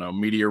your, I don't know,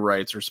 media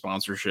rights or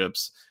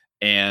sponsorships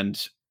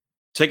and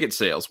ticket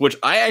sales, which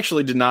I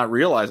actually did not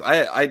realize.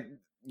 I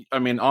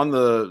mean, on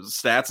the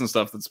stats and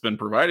stuff that's been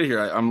provided here,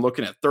 I'm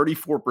looking at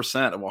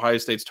 34% of Ohio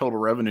State's total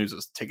revenues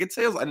as ticket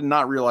sales. I did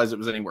not realize it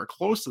was anywhere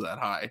close to that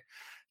high.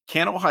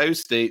 Can Ohio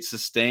State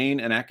sustain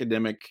an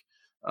academic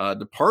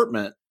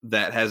department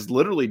that has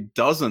literally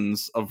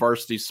dozens of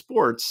varsity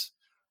sports,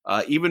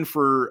 even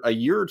for a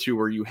year or two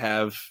where you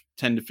have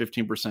 10 to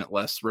 15%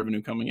 less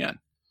revenue coming in?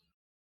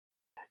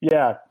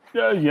 Yeah.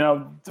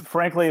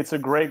 Frankly, it's a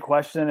great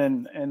question.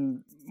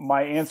 And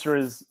my answer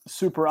is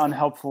super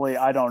unhelpfully,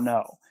 I don't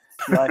know.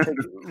 I think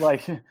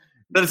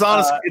but it's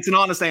honest. It's an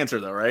honest answer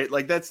though, right?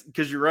 Like that's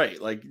because you're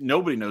right. Like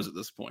nobody knows at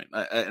this point.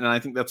 And I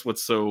think that's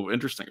what's so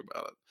interesting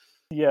about it.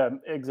 Yeah,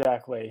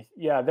 exactly.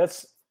 Yeah.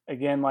 That's,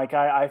 again, like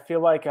I feel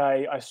like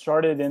I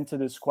started into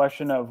this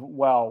question of,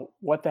 well,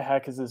 what the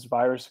heck is this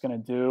virus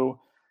going to do?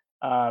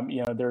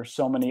 There's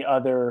so many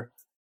other,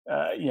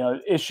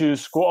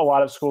 issues. A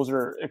lot of schools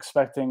are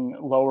expecting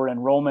lower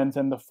enrollment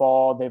in the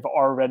fall. They've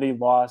already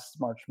lost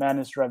March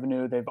Madness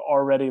revenue. They've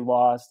already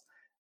lost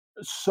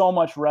so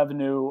much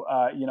revenue,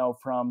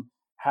 from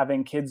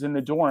having kids in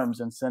the dorms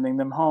and sending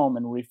them home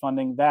and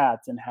refunding that,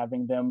 and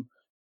having them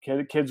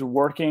kids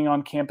working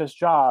on campus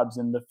jobs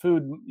and the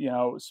food,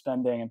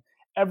 spending and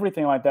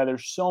everything like that.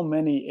 There's so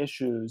many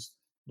issues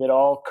that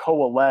all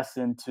coalesce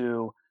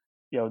into,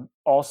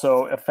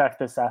 also affect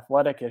this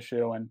athletic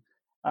issue. And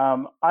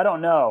I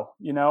don't know.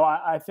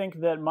 I think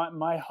that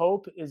my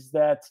hope is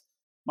that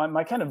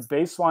my kind of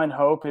baseline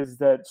hope is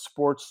that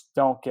sports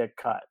don't get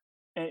cut,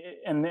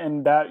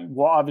 and that,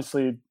 well,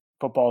 obviously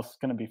football is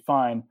going to be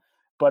fine,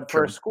 but for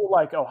Sure. a school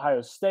like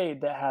Ohio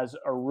State that has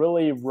a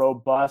really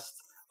robust,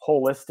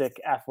 holistic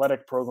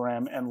athletic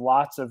program and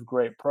lots of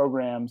great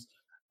programs,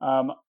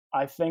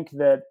 I think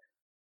that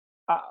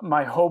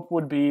my hope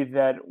would be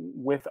that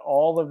with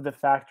all of the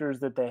factors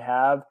that they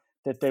have,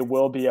 that they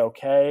will be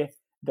okay,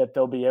 that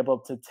they'll be able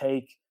to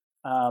take,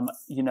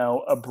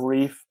 a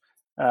brief,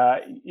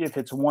 if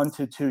it's 1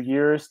 to 2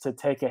 years, to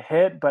take a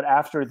hit, but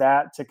after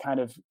that to kind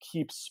of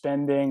keep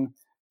spending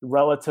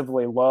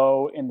relatively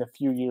low in the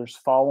few years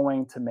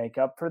following to make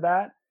up for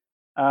that.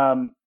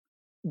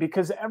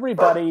 Because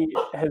everybody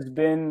has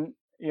been,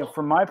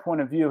 from my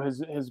point of view,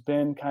 has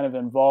been kind of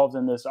involved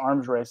in this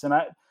arms race. And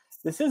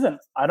this isn't,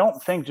 I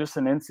don't think, just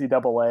an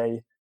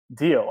NCAA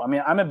deal. I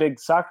mean, I'm a big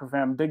soccer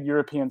fan, I'm a big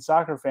European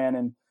soccer fan,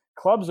 and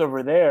clubs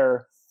over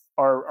there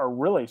are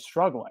really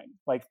struggling,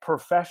 like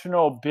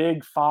professional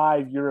Big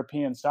Five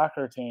European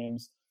soccer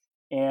teams.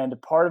 And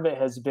part of it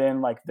has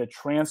been like the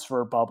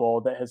transfer bubble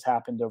that has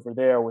happened over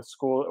there with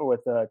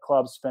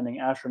clubs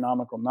spending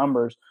astronomical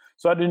numbers.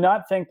 So I do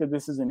not think that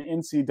this is an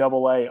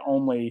NCAA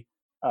only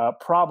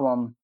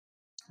problem.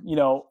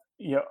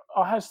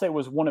 Ohio State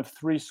was one of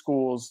 3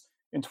 schools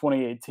in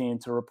 2018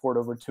 to report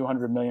over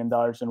 $200 million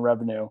in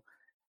revenue.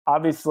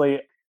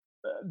 Obviously,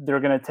 they're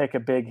going to take a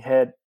big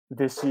hit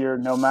this year,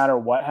 no matter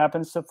what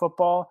happens to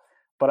football.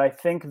 But I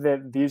think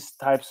that these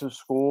types of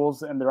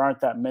schools, and there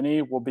aren't that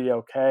many, will be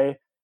okay.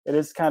 It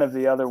is kind of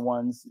the other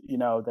ones,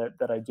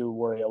 that I do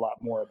worry a lot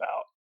more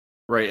about.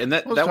 Right. And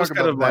that was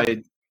kind of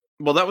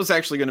that was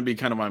actually going to be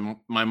kind of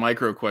my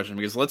micro question,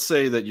 because let's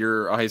say that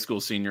you're a high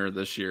school senior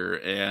this year,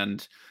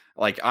 and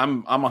like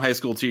I'm a high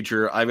school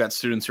teacher. I've got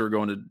students who are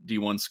going to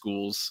D1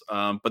 schools,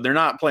 but they're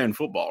not playing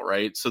football,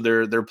 right? So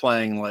they're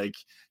playing like,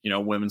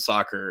 women's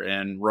soccer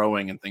and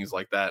rowing and things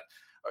like that.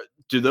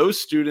 Do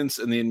those students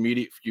in the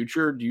immediate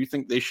future, do you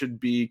think they should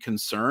be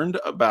concerned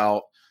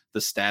about the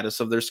status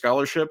of their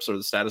scholarships or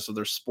the status of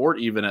their sport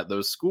even at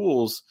those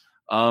schools?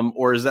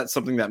 Or is that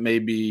something that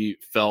maybe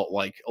felt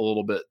like a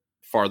little bit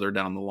farther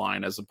down the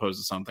line as opposed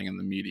to something in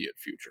the immediate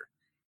future?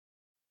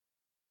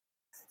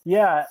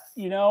 Yeah,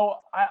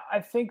 I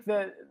think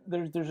that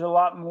there's a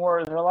lot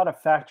more. There are a lot of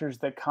factors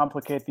that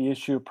complicate the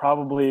issue.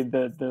 Probably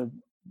the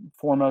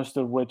foremost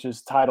of which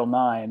is Title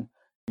IX.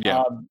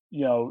 Yeah.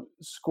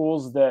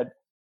 Schools that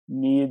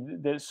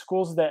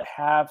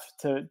have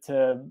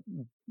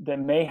that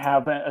may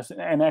have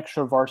an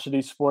extra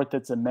varsity sport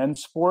that's a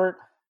men's sport.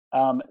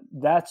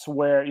 That's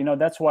where,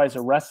 that's why as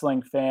a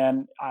wrestling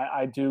fan,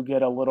 I do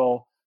get a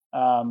little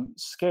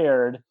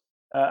scared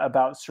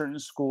about certain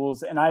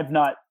schools. And I've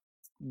not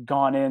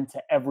gone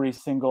into every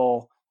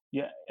single,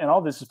 and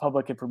all this is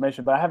public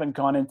information, but I haven't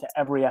gone into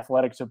every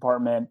athletics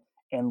department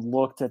and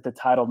looked at the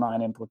Title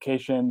IX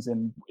implications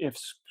and if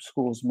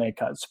schools may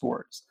cut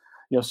sports.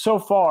 So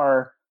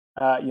far,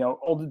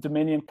 Old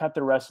Dominion cut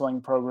the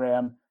wrestling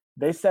program.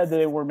 They said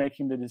they were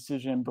making the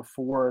decision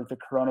before the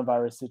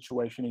coronavirus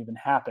situation even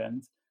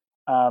happened.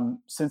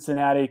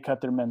 Cincinnati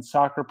cut their men's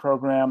soccer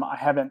program. I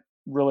haven't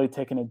really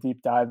taken a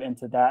deep dive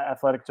into that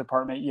athletic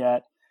department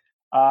yet.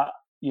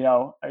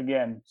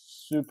 Again,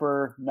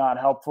 super not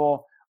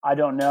helpful. I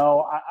don't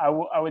know.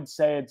 I would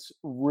say it's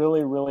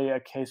really, really a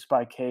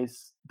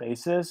case-by-case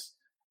basis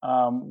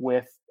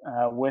with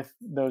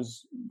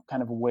those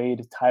kind of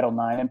weighed Title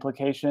IX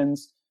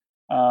implications.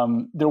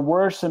 There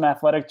were some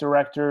athletic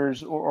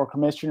directors or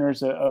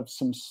commissioners of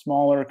some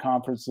smaller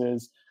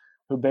conferences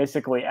who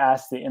basically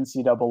asked the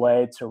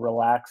NCAA to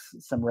relax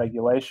some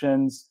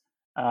regulations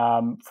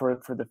for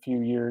the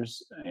few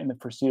years in the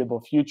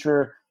foreseeable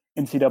future.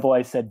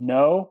 NCAA said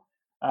no.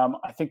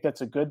 I think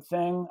that's a good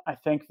thing. I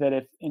think that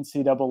if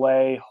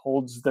NCAA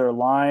holds their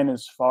line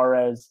as far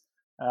as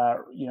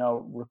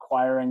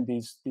requiring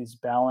these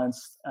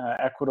balanced,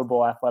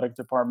 equitable athletic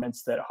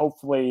departments, that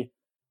hopefully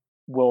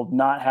will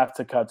not have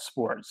to cut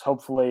sports.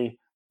 Hopefully,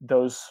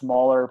 those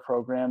smaller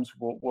programs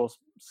will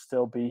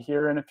still be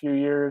here in a few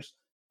years,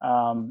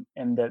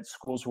 and that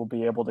schools will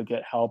be able to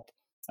get help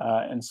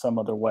in some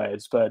other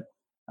ways. But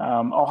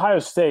Ohio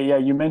State, yeah,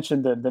 you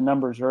mentioned the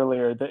numbers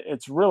earlier. That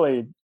it's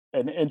really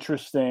an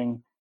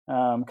interesting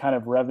kind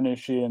of revenue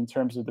sheet in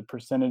terms of the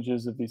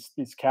percentages of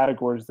these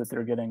categories that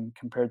they're getting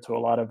compared to a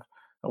lot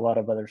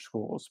of other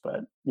schools.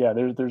 But yeah,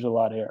 there's a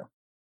lot here.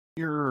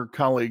 Your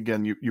colleague,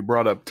 and you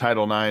brought up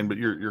Title IX, but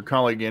your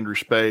colleague Andrew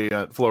Spey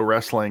at Flow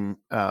Wrestling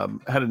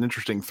had an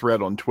interesting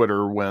thread on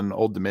Twitter when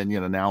Old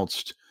Dominion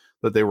announced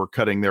that they were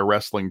cutting their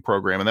wrestling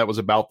program, and that was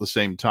about the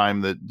same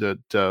time that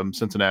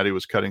Cincinnati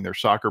was cutting their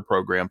soccer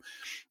program.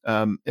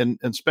 And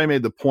Spey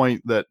made the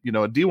point that a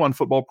D1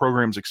 football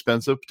program is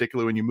expensive,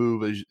 particularly when you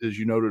move, as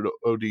you noted,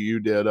 ODU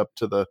did, up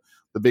to the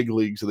big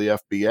leagues of the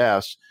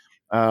FBS.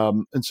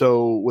 And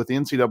so with the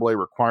NCAA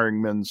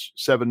requiring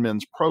 7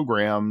 men's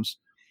programs,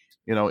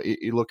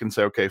 You look and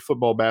say, okay,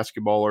 football,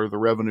 basketball are the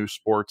revenue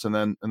sports. And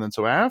then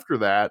so after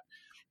that,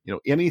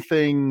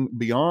 anything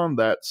beyond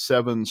that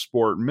 7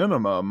 sport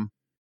minimum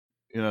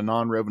in a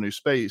non-revenue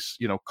space,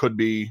 could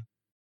be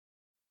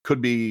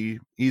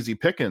easy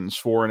pickings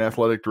for an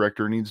athletic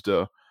director who needs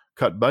to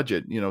cut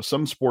budget.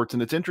 Some sports,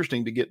 and it's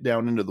interesting to get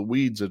down into the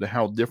weeds of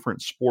how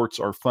different sports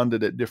are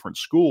funded at different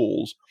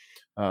schools,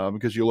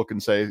 because you look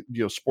and say,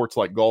 sports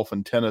like golf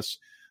and tennis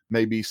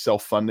may be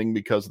self-funding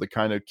because of the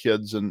kind of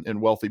kids and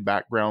wealthy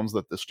backgrounds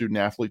that the student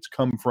athletes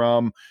come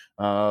from.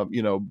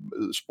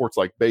 Sports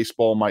like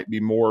baseball might be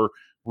more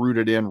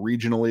rooted in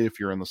regionally if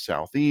you're in the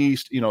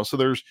Southeast, so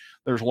there's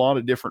a lot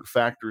of different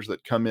factors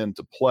that come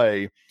into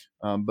play.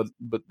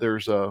 But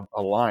there's a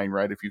line,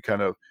 right? If you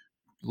kind of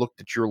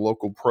looked at your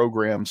local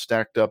program,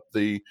 stacked up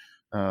the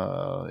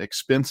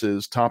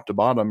expenses top to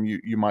bottom,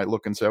 you might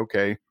look and say,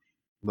 okay,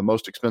 the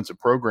most expensive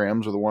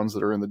programs are the ones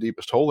that are in the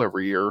deepest hole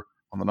every year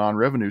on the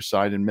non-revenue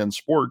side in men's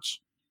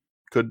sports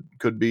could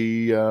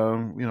be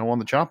on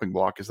the chopping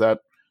block. Is that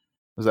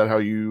how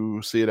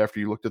you see it after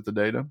you looked at the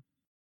data?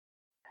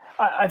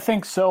 I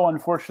think so,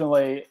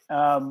 unfortunately.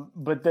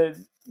 But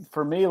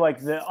for me,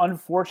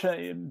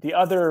 the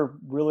other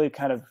really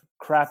kind of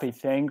crappy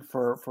thing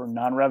for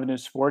non-revenue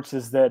sports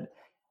is that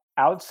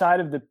outside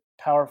of the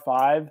Power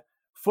Five,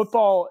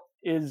 football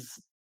is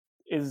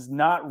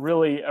not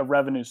really a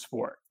revenue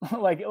sport.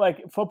 like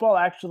football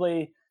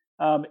actually,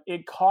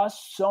 it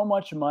costs so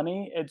much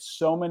money at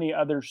so many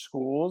other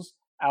schools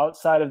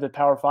outside of the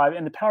Power Five.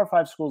 In the Power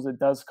Five schools, it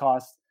does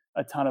cost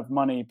a ton of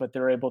money, but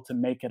they're able to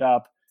make it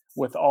up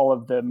with all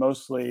of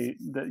mostly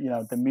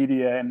the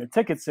media and the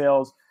ticket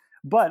sales.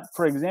 But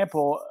for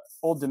example,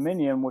 Old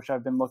Dominion, which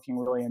I've been looking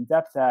really in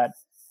depth at,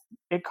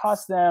 it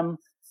costs them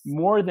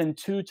more than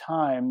 2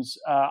 times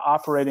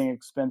operating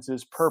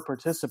expenses per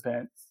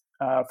participant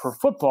for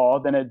football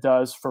than it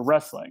does for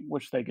wrestling,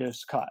 which they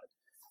just cut.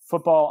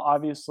 Football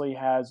obviously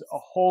has a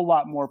whole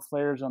lot more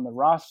players on the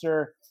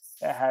roster.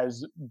 It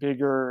has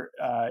bigger,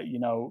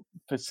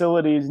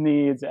 facilities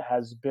needs. It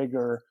has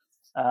bigger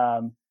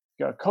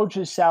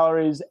coaches'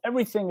 salaries.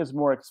 Everything is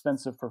more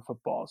expensive for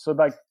football. So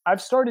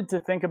I've started to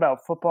think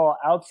about football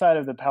outside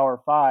of the Power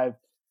Five,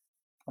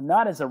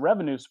 not as a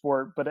revenue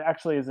sport, but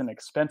actually as an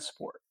expense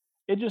sport.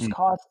 It just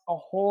costs a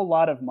whole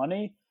lot of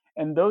money.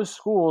 And those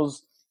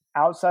schools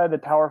outside of the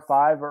Power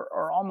Five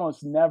are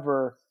almost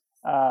never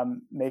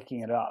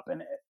making it up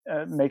and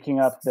making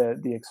up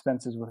the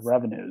expenses with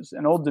revenues.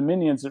 And Old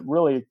Dominion's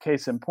really a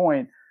case in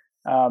point.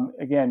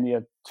 Again, you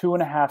have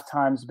 2.5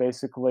 times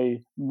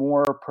basically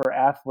more per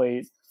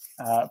athlete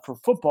for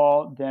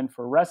football than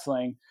for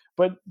wrestling.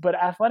 But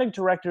athletic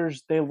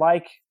directors, they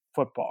like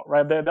football,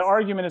 right? The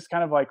argument is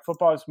kind of like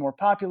football is more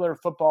popular.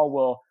 Football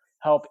will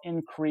help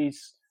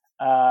increase,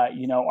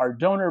 our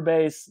donor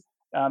base.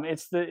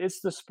 It's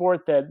the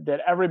sport that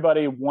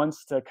everybody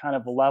wants to kind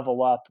of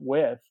level up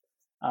with.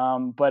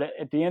 But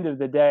at the end of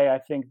the day, I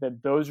think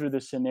that those are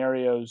the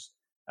scenarios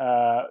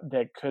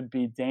that could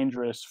be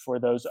dangerous for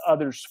those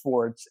other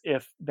sports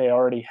if they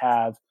already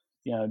have,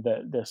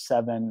 the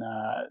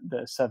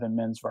 7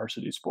 men's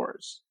varsity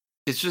sports.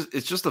 It's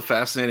just a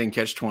fascinating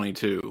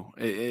catch-22.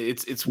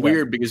 It's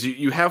weird because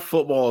you have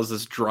football as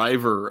this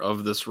driver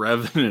of this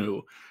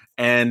revenue,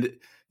 and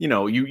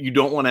you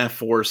don't want to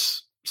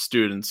force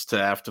students to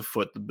have to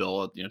foot the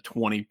bill at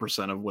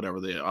 20% of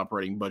whatever the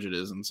operating budget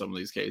is in some of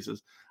these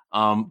cases.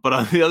 But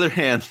on the other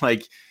hand,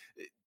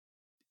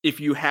 if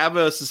you have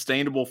a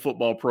sustainable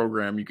football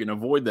program, you can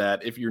avoid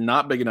that. If you're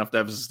not big enough to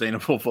have a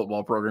sustainable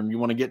football program, you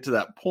want to get to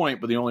that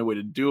point, but the only way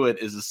to do it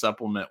is to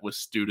supplement with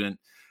student,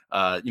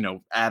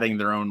 adding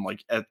their own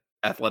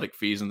athletic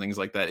fees and things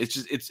like that.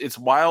 It's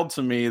wild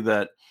to me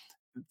that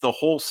the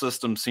whole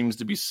system seems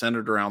to be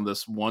centered around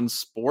this one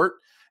sport.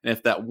 And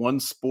if that one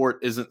sport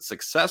isn't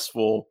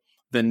successful,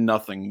 then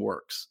nothing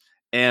works.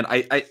 And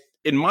I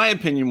in my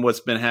opinion, what's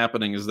been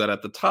happening is that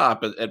at the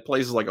top, at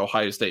places like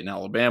Ohio State and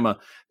Alabama,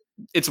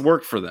 it's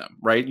worked for them,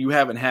 right? You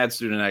haven't had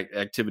student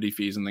activity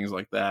fees and things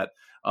like that.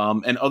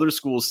 And other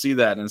schools see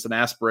that, and it's an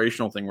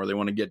aspirational thing where they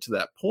want to get to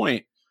that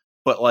point.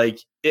 But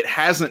it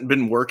hasn't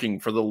been working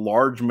for the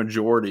large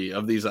majority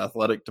of these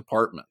athletic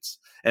departments.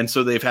 And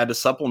so they've had to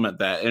supplement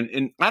that.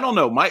 And I don't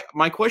know,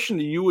 my question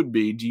to you would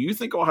be, do you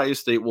think Ohio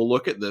State will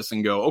look at this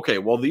and go, okay,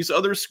 well, these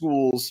other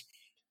schools,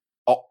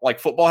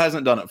 football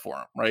hasn't done it for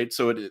them, right?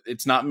 So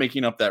it's not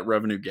making up that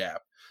revenue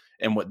gap.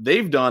 And what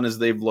they've done is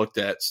they've looked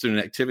at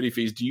student activity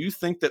fees. Do you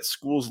think that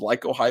schools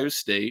like Ohio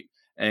State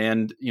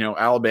and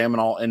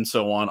Alabama and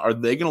so on, are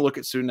they going to look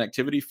at student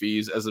activity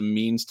fees as a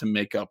means to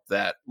make up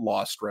that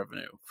lost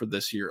revenue for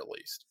this year at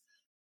least?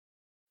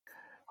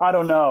 I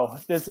don't know.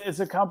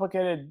 It's a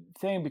complicated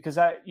thing because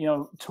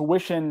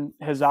tuition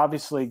has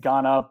obviously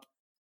gone up.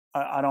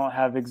 I don't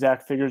have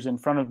exact figures in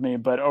front of me,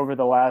 but over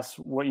the last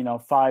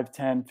 5,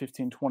 10,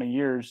 15, 20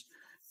 years,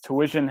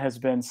 tuition has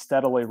been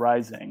steadily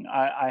rising.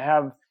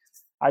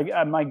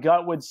 My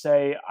gut would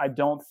say I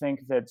don't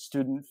think that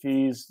student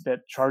fees,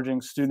 that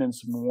charging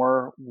students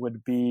more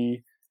would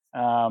be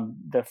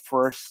the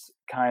first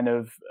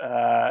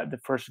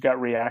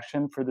gut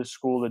reaction for the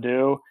school to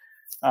do.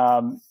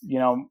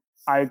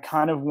 I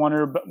kind of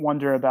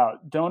wonder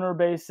about donor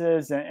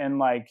bases and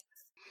like,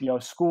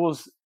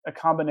 schools, a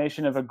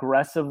combination of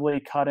aggressively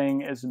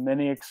cutting as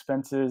many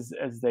expenses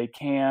as they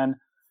can,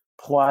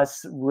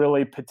 plus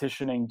really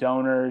petitioning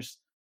donors,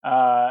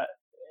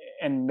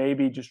 and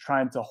maybe just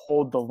trying to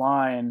hold the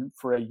line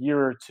for a year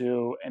or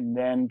two and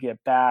then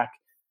get back.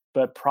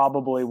 But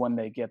probably when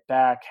they get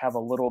back, have a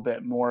little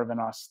bit more of an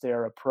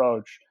austere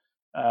approach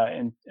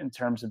in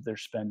terms of their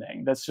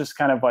spending. That's just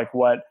kind of like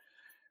what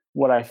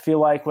I feel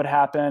like would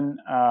happen.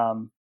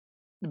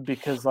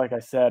 Because like I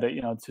said,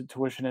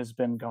 tuition has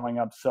been going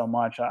up so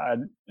much.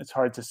 It's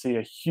hard to see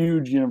a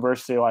huge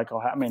university like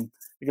Ohio. I mean,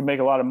 they can make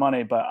a lot of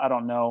money, but I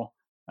don't know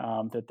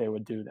that they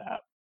would do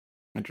that.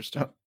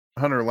 Interesting.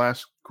 Hunter,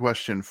 last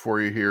question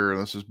for you here.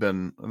 This has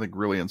been, I think,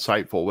 really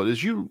insightful. But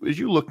as you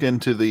looked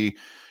into the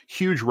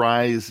huge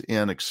rise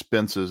in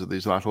expenses of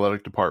these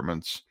athletic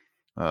departments,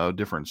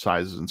 different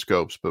sizes and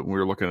scopes, but we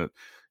were looking at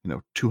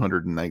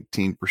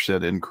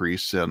 219%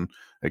 increase in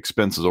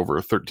expenses over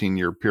a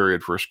 13-year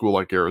period for a school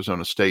like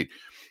Arizona State.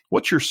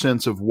 What's your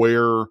sense of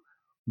where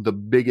the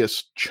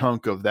biggest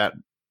chunk of that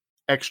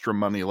extra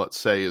money, let's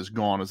say, is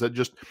gone? Is that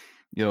just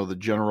the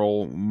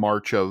general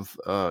march of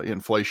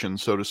inflation,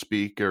 so to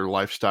speak, or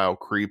lifestyle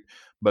creep?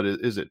 But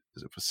is it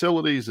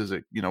facilities? Is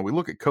it, we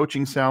look at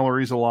coaching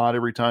salaries a lot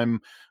every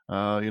time,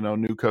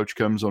 new coach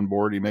comes on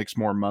board, he makes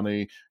more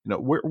money.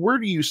 Where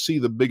do you see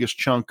the biggest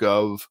chunk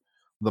of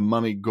the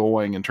money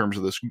going in terms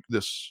of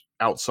this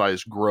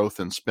outsized growth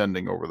in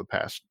spending over the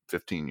past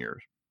 15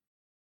 years?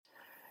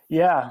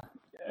 Yeah.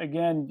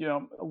 Again,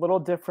 a little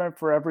different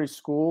for every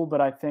school,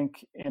 but I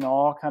think in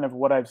all, kind of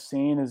what I've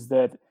seen is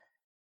that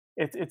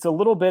it's a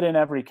little bit in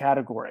every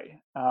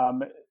category.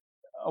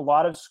 A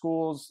lot of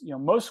schools,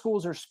 most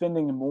schools are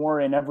spending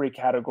more in every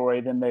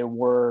category than they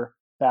were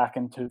back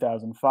in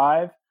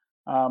 2005.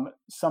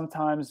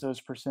 Sometimes those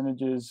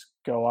percentages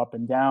go up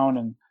and down,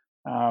 and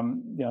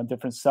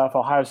different stuff.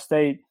 Ohio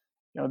State,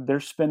 they're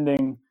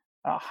spending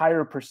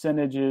higher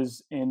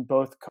percentages in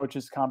both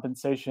coaches'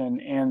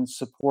 compensation and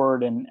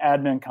support and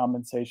admin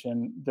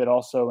compensation that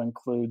also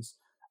includes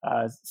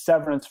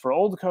severance for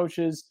old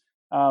coaches.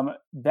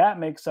 That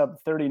makes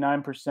up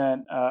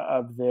 39%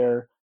 of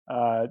their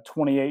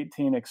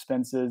 2018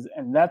 expenses,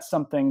 and that's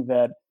something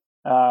that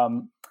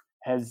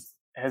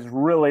has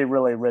really,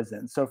 really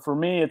risen. So for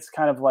me, it's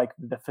kind of like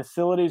the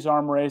facilities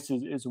arm race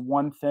is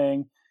one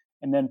thing,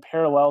 and then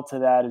parallel to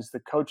that is the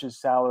coaches'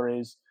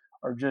 salaries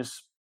are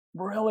just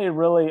really,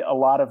 really a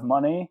lot of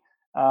money,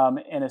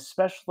 and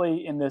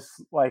especially in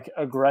this like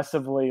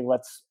aggressively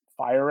let's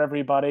fire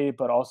everybody,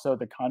 but also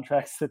the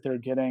contracts that they're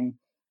getting,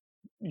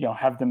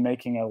 have them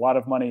making a lot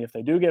of money if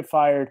they do get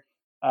fired.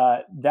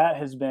 That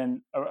has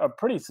been a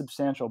pretty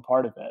substantial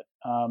part of it.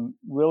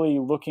 Really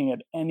looking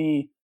at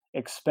any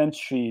expense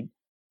sheet,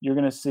 you're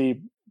going to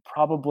see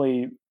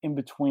probably in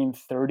between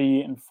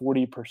 30 and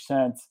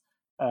 40%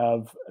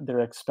 of their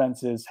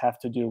expenses have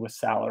to do with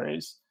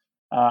salaries.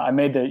 I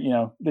made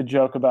the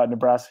joke about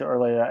Nebraska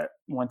earlier. I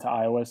went to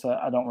Iowa, so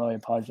I don't really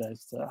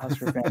apologize to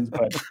Husker fans,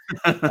 but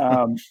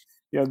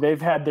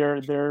they've had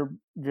their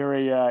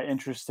very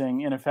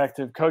interesting,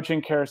 ineffective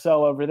coaching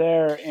carousel over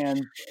there,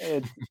 and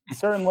it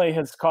certainly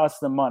has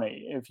cost them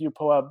money. If you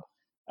pull up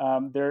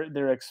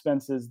their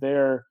expenses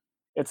there,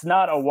 it's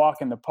not a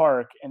walk in the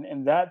park,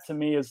 and that to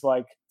me is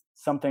like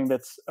something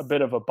that's a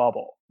bit of a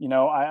bubble.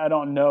 I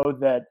don't know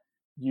that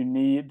you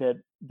need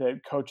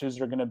that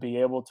coaches are going to be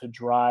able to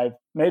drive.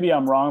 Maybe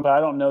I'm wrong, but I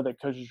don't know that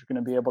coaches are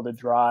going to be able to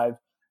drive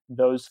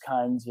those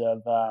kinds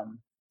of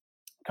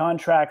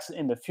contracts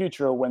in the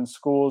future when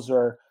schools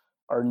are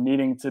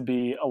needing to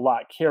be a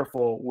lot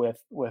careful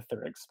with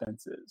their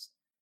expenses.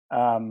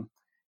 And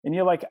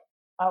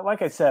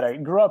like I said, I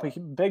grew up a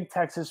big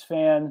Texas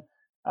fan.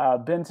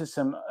 Been to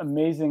some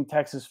amazing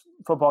Texas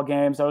football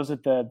games. I was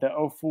at the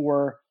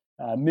 2004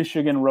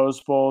 Michigan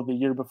Rose Bowl the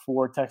year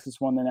before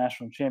Texas won the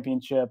national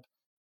championship.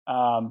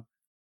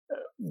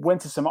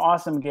 Went to some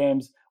awesome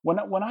games.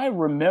 When I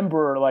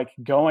remember like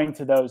going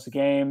to those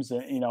games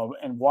and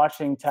and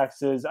watching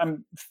Texas,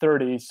 I'm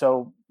 30,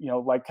 so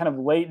like kind of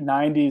late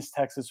 90s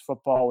Texas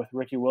football with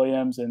Ricky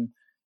Williams and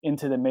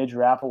into the Major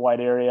Applewhite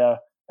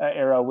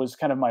era was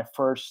kind of my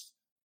first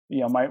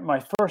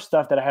my first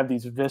stuff that I have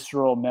these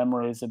visceral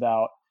memories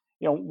about.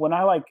 When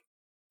I like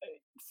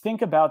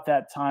think about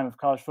that time of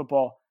college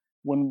football,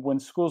 when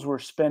schools were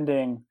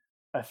spending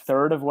a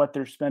third of what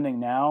they're spending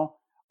now,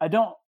 I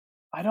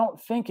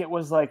don't think it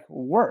was like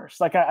worse.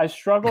 Like I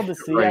struggle to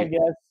see, Right. I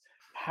guess,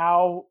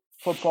 how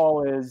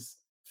football is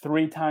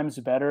 3 times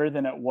better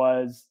than it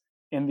was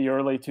in the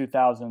early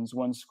 2000s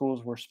when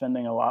schools were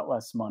spending a lot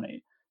less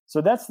money.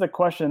 So that's the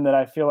question that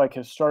I feel like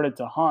has started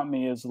to haunt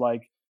me, is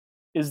like,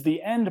 is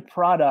the end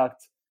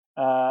product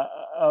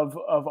of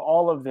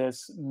all of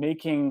this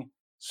making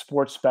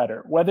sports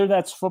better, whether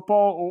that's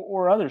football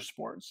or other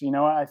sports?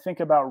 I think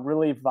about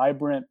really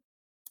vibrant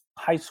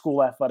high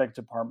school athletic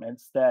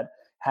departments that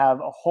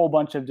have a whole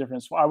bunch of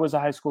different. I was a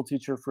high school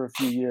teacher for a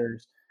few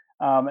years,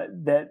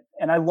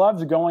 and I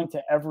loved going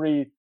to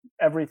every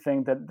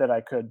everything that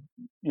I could.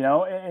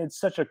 It's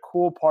such a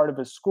cool part of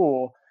a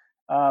school.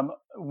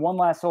 One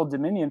last Old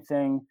Dominion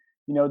thing,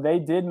 they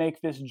did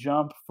make this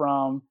jump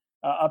from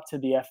up to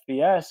the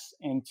FBS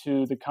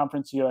into the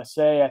Conference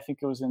USA. I think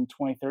it was in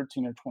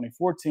 2013 or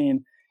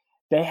 2014.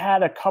 They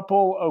had a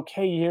couple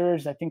okay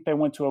years. I think they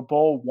went to a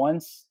bowl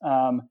once.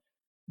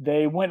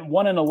 They went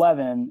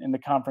 1-11 in the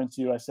Conference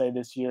USA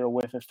this year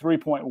with a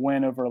 3-point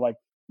win over like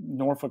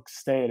Norfolk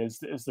State is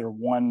their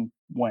one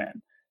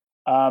win.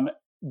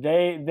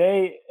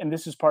 They and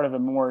this is part of a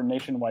more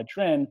nationwide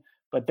trend,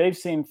 but they've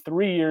seen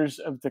 3 years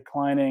of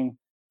declining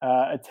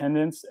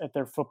attendance at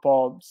their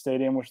football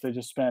stadium, which they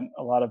just spent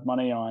a lot of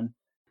money on.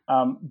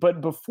 But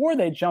before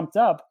they jumped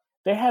up,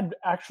 they had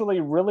actually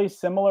really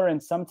similar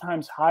and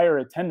sometimes higher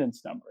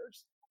attendance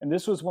numbers. And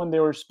this was when they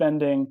were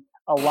spending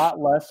a lot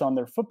less on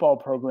their football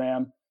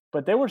program,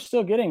 but they were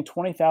still getting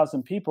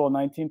 20,000 people,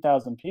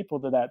 19,000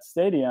 people to that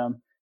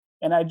stadium.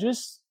 And I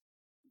just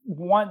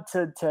want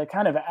to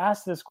kind of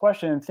ask this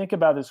question and think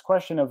about this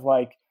question of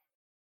like,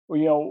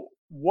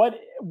 what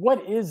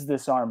is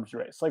this arms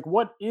race? Like,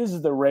 what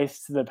is the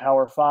race to the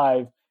Power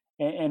Five,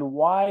 and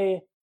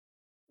why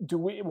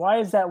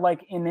is that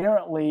like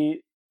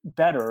inherently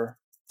better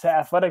to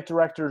athletic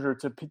directors or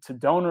to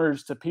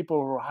donors, to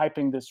people who are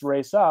hyping this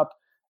race up?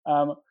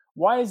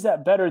 Why is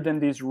that better than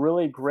these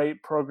really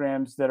great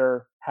programs that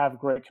have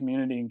great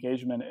community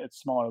engagement at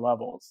smaller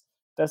levels?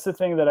 That's the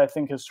thing that I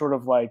think has sort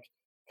of like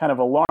kind of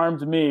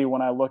alarmed me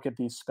when I look at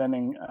these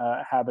spending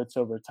habits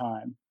over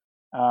time.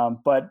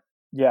 But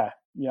yeah,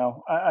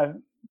 I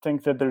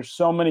think that there's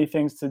so many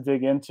things to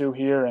dig into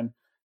here. And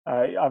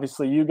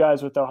obviously you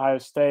guys with Ohio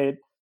State,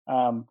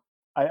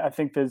 I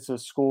think there's a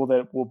school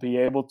that will be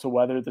able to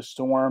weather the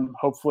storm,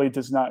 hopefully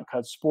does not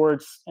cut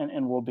sports,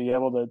 and will be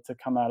able to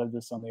come out of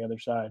this on the other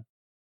side.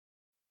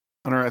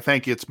 Hunter, I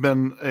think it's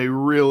been a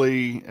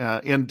really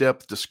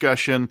in-depth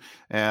discussion,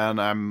 and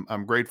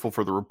I'm grateful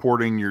for the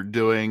reporting you're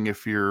doing.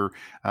 If you're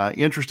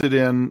interested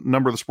in a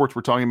number of the sports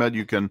we're talking about,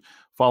 you can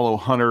follow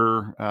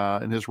Hunter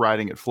and his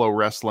writing at Flow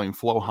Wrestling,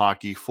 Flow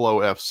Hockey, Flow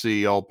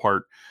FC, all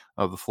part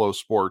of the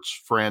FloSports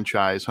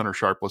franchise. Hunter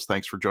Sharpless,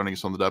 thanks for joining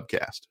us on the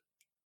Dubcast.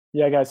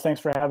 Yeah, guys, thanks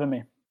for having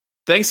me.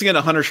 Thanks again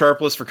to Hunter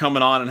Sharpless for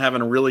coming on and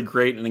having a really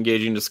great and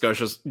engaging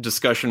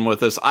discussion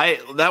with us.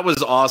 That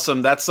was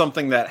awesome. That's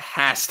something that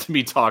has to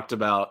be talked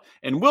about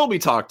and will be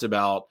talked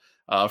about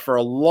for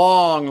a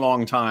long,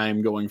 long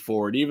time going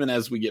forward, even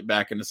as we get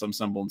back into some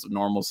semblance of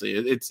normalcy.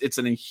 It's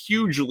a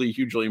hugely,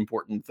 hugely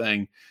important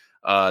thing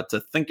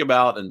to think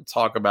about and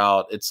talk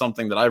about. It's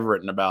something that I've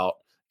written about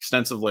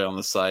extensively on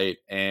the site,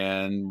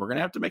 and we're going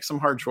to have to make some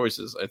hard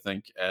choices, I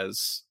think,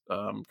 as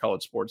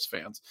college sports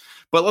fans.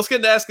 But let's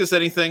get to Ask Us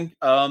Anything.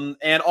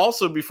 And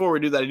also, before we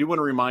do that, I do want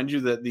to remind you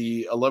that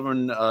the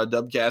 11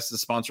 Dubcast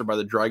is sponsored by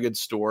the Dry Goods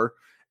Store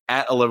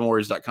at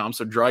 11warriors.com.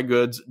 So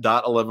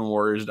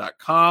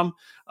drygoods.11warriors.com.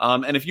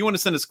 And if you want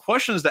to send us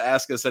questions to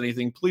Ask Us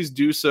Anything, please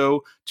do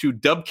so to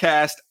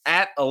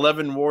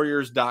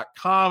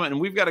dubcast@11warriors.com. And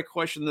we've got a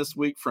question this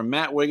week from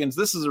Matt Wiggins.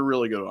 This is a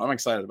really good one. I'm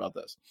excited about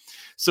this.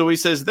 So he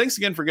says, thanks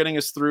again for getting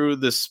us through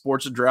this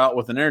sports drought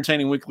with an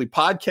entertaining weekly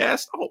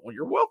podcast. Oh, well,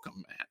 you're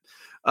welcome, Matt.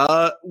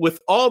 With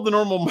all the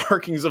normal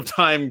markings of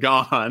time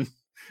gone,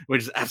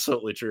 which is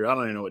absolutely true. I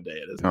don't even know what day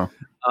it is. No.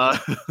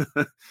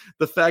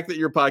 The fact that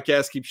your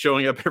podcast keeps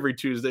showing up every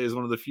Tuesday is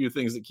one of the few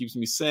things that keeps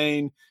me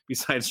sane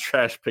besides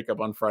trash pickup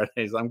on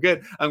Fridays. I'm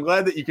good. I'm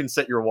glad that you can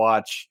set your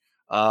watch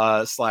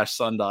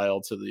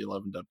 /sundial to the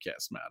 11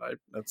 Dubcast, Matt.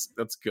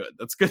 That's good.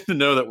 That's good to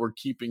know that we're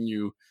keeping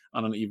you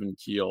on an even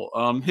keel.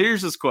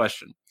 Here's his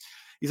question.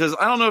 He says,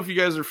 I don't know if you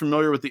guys are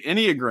familiar with the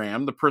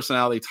Enneagram, the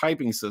personality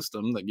typing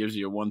system that gives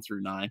you a 1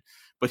 through 9,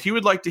 but he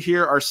would like to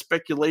hear our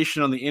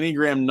speculation on the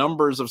Enneagram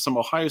numbers of some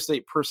Ohio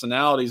State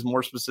personalities,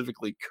 more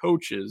specifically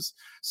coaches.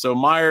 So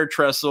Meyer,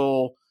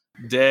 Tressel,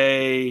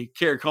 Day,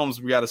 Carrick Holmes,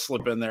 we got to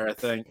slip in there, I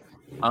think.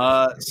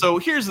 So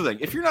here's the thing.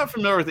 If you're not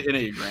familiar with the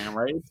Enneagram,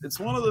 right,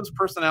 it's one of those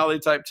personality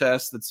type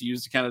tests that's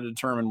used to kind of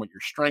determine what your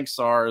strengths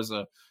are as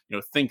a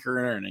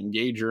thinker and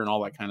engager and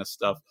all that kind of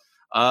stuff.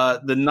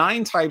 The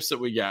 9 types that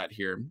we got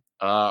here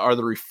are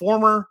the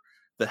reformer,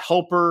 the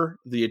helper,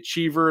 the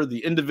achiever,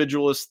 the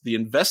individualist, the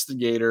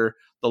investigator,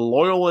 the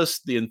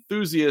loyalist, the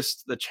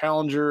enthusiast, the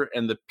challenger,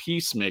 and the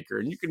peacemaker.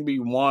 And you can be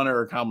one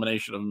or a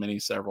combination of many,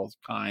 several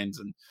kinds.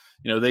 And,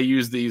 they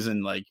use these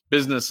in like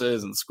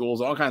businesses and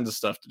schools, all kinds of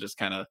stuff to just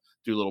kind of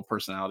do little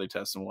personality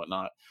tests and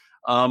whatnot.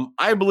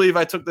 I believe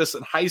I took this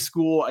in high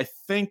school. I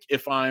think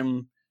if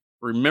I'm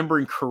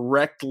remembering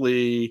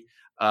correctly,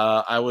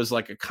 I was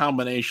like a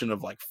combination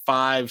of like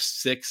 5,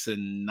 6,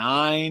 and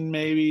 9,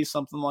 maybe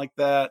something like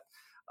that.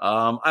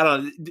 I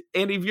don't know.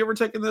 Andy, have you ever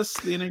taken the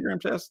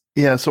Enneagram test?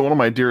 Yeah. So one of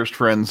my dearest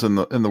friends in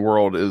the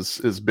world is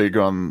big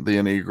on the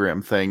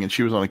Enneagram thing, and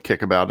she was on a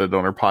kick about it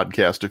on her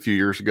podcast a few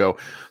years ago.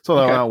 So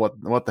okay.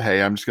 What the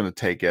hey, I'm just going to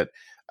take it.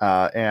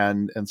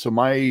 And so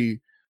my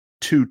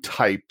 2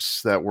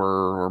 types that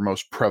were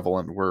most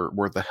prevalent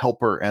were the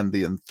helper and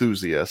the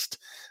enthusiast.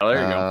 Oh,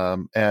 there you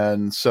go.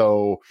 And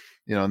so,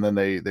 and then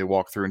they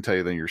walk through and tell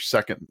you then your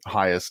second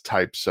highest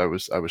types. I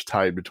was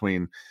tied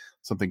between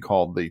something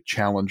called the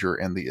Challenger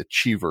and the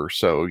Achiever.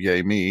 So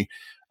yay me.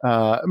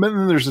 And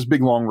then there's this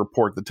big long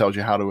report that tells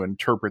you how to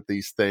interpret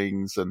these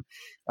things. And,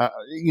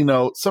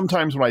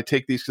 sometimes when I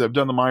take these, because I've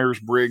done the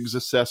Myers-Briggs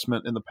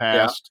assessment in the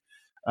past,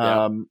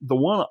 the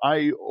one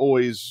I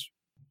always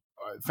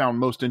found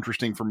most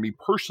interesting for me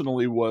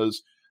personally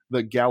was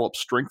the Gallup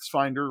Strengths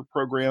Finder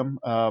program.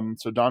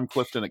 So Don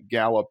Clifton at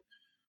Gallup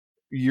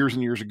years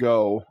and years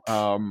ago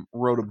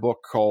wrote a book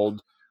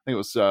called, I think it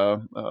was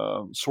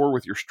Soar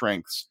with Your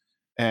Strengths.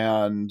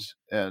 And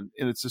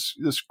it's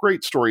this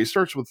great story. It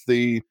starts with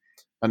the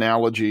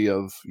analogy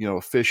of,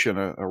 a fish and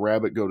a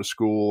rabbit go to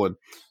school. And,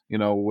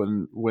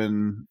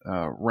 when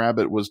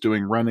Rabbit was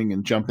doing running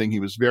and jumping, he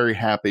was very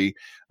happy.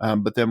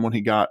 But then when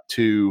he got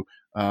to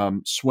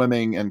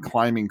swimming and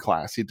climbing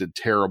class, he did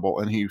terrible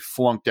and he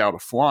flunked out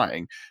of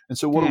flying. And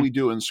so what do we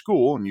do in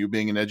school? And you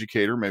being an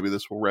educator, maybe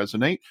this will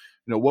resonate.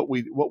 What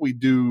we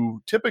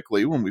do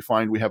typically when we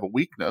find we have a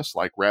weakness,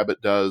 like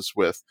Rabbit does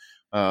with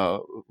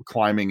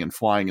climbing and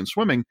flying and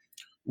swimming,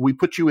 we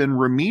put you in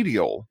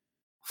remedial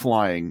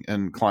flying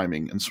and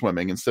climbing and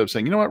swimming instead of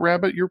saying, you know what,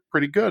 Rabbit, you're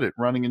pretty good at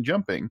running and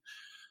jumping.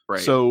 Right.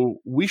 So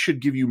we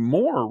should give you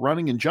more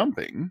running and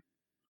jumping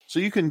so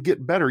you can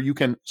get better. You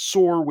can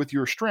soar with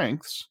your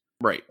strengths.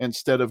 Right.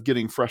 Instead of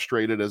getting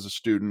frustrated as a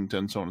student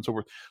and so on and so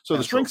forth. So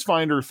the Strengths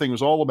Finder thing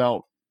was all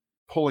about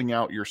pulling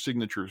out your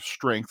signature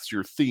strengths,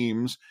 your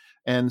themes,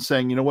 and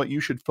saying, you know what,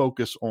 you should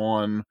focus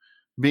on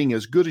being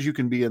as good as you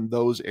can be in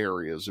those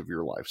areas of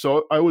your life.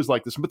 So I always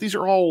like this, but these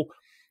are all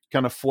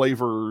kind of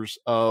flavors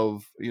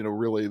of,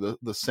 really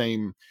the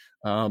same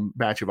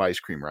batch of ice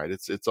cream, right?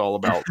 It's all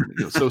about,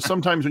 so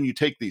sometimes when you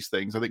take these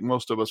things, I think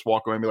most of us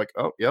walk away and be like,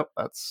 oh, yep,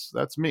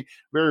 that's me.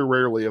 Very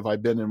rarely have I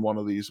been in one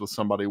of these with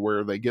somebody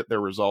where they get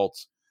their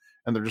results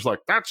and they're just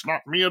like, that's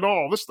not me at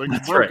all. This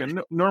thing's broken.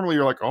 Right. Normally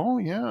you're like, oh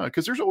yeah.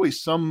 Cause there's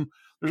always some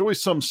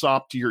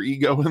sop to your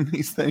ego in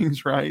these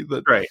things, right?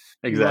 That right.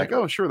 Exactly.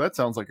 Like, oh, sure. That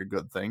sounds like a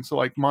good thing. So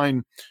like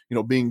mine,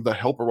 being the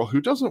helper. Well, who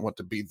doesn't want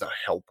to be the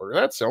helper?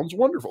 That sounds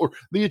wonderful. Or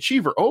the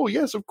achiever. Oh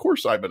yes, of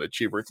course I'm an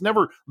achiever. It's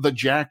never the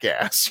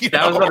jackass.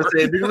 I was about to say,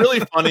 it'd be really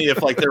funny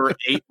if like there were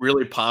 8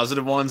 really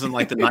positive ones and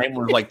like the 9th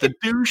one was like the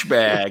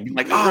douchebag.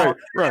 Like, oh,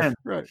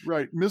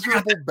 right.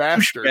 Miserable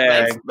bastard.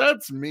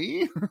 That's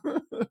me.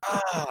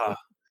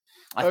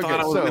 I thought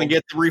I was going to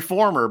get the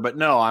reformer, but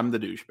no, I'm the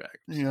douchebag.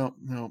 No.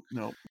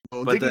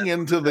 Well, digging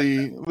into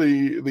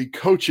the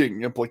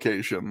coaching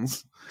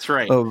implications. That's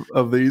right.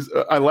 Of these,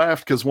 I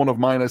laughed because one of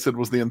mine I said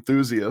was the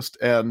enthusiast,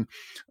 and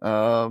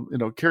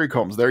Kerry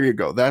Combs. There you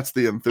go. That's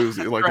the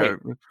enthusiast. Like,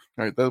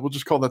 right. We'll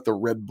just call that the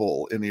Red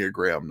Bull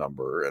Enneagram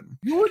number. And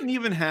you wouldn't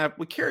even have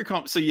with Kerry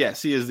Combs. So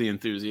yes, he is the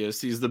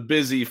enthusiast. He's the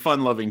busy,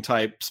 fun-loving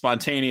type,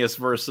 spontaneous,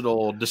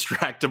 versatile,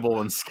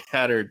 distractible, and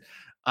scattered.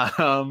 I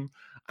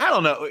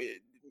don't know.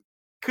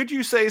 Could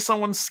you say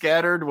someone's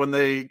scattered when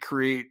they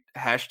create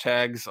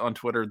hashtags on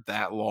Twitter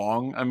that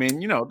long? I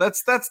mean,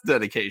 that's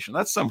dedication.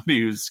 That's somebody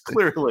who's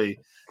clearly,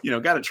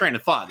 got a train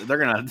of thought that they're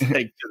going to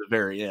take to the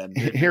very end.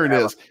 Here it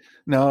is.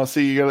 Now,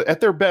 see, at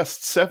their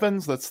best,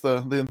 sevens, that's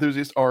the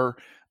enthusiasts, are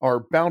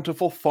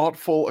bountiful,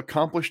 thoughtful,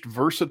 accomplished,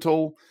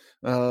 versatile,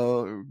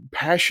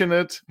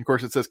 passionate. Of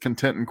course, it says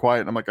content and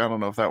quiet. And I'm like, I don't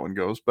know if that one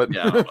goes, but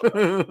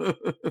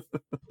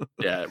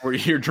yeah, where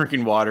you're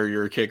drinking water,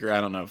 you're a kicker. I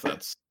don't know if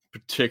that's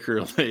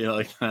particularly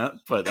like that,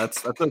 but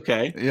that's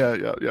okay. Yeah.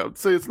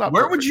 See, it's not.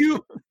 Where would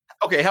you?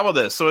 Okay, how about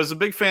this? So, as a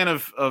big fan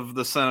of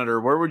the Senator,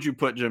 where would you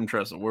put Jim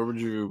Tressel? Where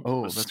would you?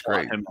 Oh, that's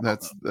great.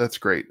 That's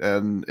great.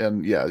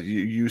 And yeah,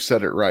 you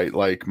said it right.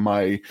 Like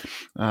my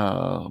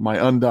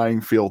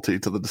undying fealty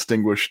to the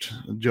distinguished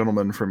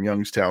gentleman from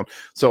Youngstown.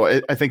 So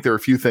I think there are a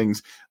few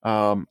things.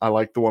 I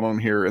like the one on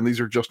here, and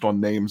these are just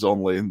on names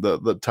only.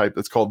 The type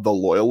that's called the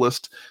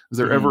Loyalist. Is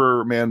there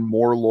ever a man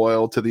more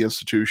loyal to the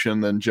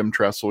institution than Jim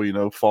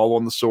Tressel? Fall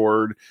on the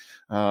sword.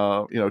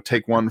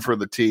 Take one for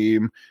the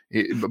team,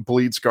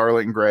 bleed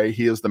scarlet and gray.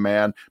 He is the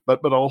man,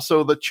 but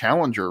also the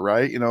challenger,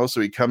 right? So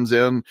he comes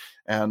in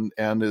and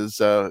is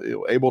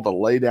able to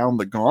lay down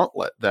the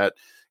gauntlet that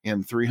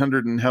in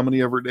 300 and how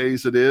many ever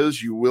days it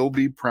is, you will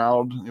be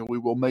proud. We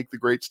will make the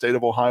great state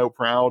of Ohio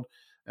proud.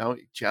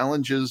 He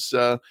challenges,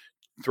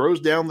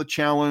 throws down the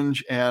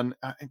challenge, and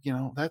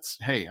that's,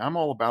 hey, I'm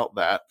all about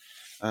that.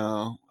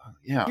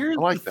 Here's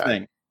I like that.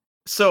 Thing.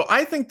 So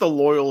I think the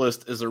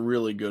Loyalist is a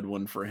really good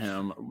one for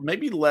him.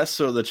 Maybe less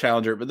so the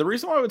Challenger, but the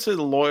reason why I would say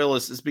the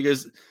Loyalist is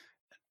because,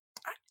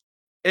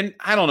 and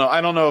I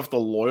don't know if the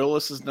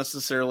Loyalist is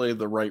necessarily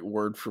the right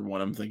word for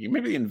what I'm thinking.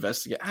 Maybe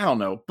investigate. I don't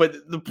know.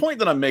 But the point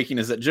that I'm making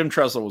is that Jim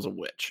Tressel was a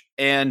witch,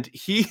 and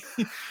he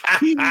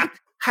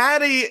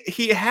had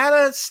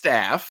a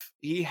staff.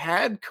 He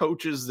had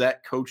coaches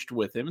that coached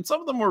with him, and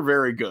some of them were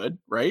very good,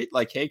 right?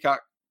 Like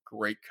Haycock.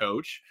 Great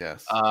coach.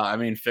 Yes.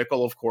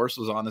 Fickle, of course,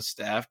 was on his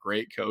staff.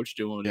 Great coach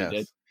doing what he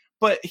did.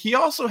 But he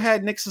also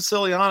had Nick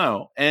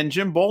Siciliano and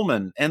Jim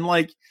Bowman. And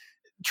like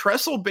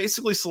Tressel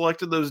basically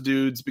selected those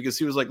dudes because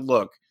he was like,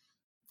 look,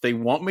 they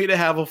want me to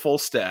have a full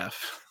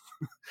staff.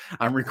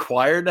 I'm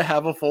required to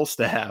have a full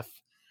staff.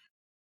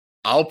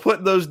 I'll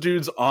put those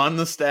dudes on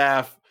the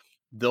staff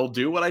they'll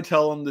do what I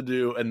tell them to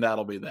do, and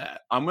that'll be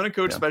that. I'm going to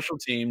coach special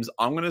teams.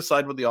 I'm going to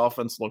decide what the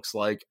offense looks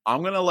like.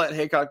 I'm going to let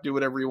Haycock do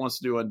whatever he wants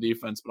to do on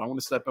defense, but I'm going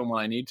to step in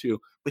when I need to.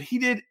 But he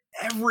did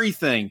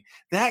everything.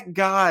 That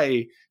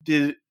guy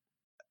did.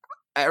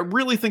 I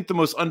really think the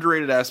most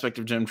underrated aspect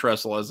of Jim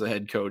Tressel as a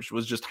head coach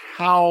was just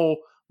how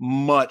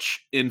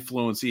much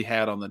influence he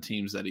had on the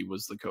teams that he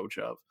was the coach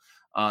of.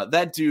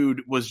 That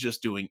dude was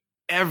just doing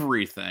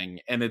everything,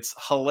 and it's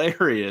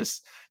hilarious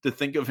to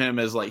think of him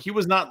as like, he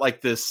was not like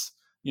this,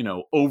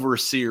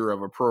 overseer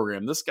of a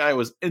program. This guy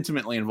was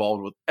intimately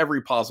involved with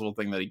every possible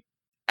thing that he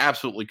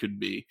absolutely could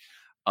be.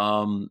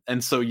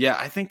 And so, yeah,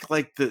 I think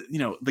like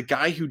the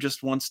guy who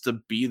just wants to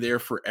be there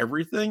for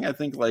everything, I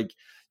think like,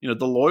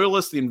 the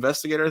loyalist, the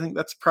investigator, I think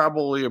that's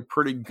probably a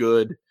pretty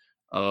good,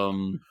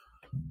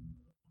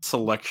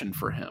 selection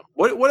for him.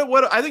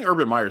 What I think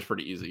Urban Meyer's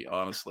pretty easy,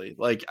 honestly.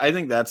 Like, I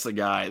think that's the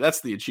guy,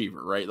 that's the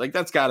achiever, right? Like,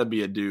 that's got to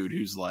be a dude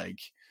who's like,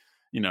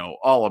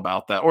 all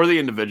about that, or the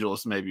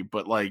individualist maybe,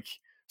 but like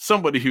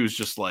somebody who's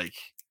just like,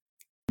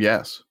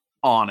 yes,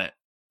 on it.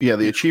 Yeah,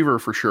 the achiever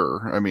for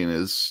sure. I mean,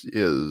 is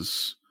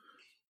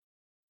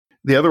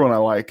the other one I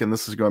like, and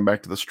this is going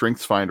back to the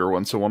Strengths Finder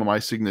one. So one of my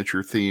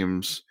signature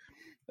themes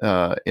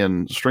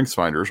in Strengths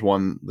Finder is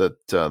one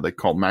that they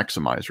call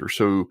Maximizer.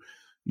 So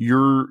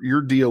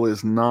your deal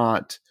is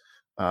not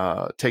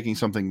taking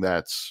something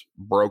that's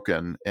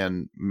broken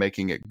and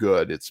making it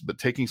good. But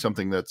taking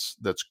something that's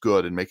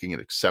good and making it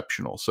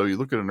exceptional. So you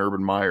look at an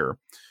Urban Meyer,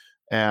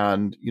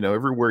 and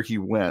everywhere he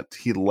went,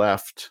 he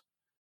left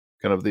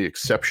kind of the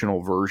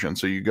exceptional version.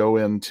 So you go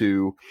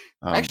into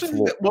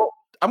actually, well,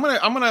 I'm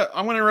gonna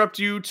interrupt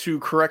you to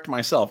correct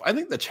myself. I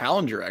think the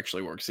Challenger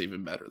actually works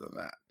even better than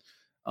that.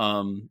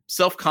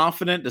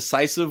 Self-confident,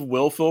 decisive,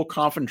 willful,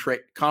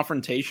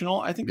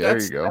 confrontational. I think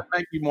that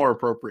might be more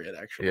appropriate,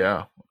 actually.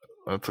 Yeah,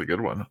 that's a good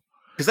one.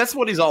 Because that's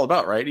what he's all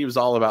about, right? He was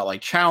all about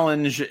like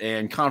challenge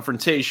and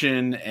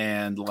confrontation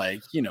and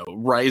like,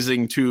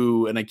 rising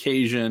to an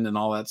occasion and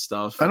all that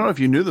stuff. I don't know if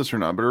you knew this or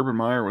not, but Urban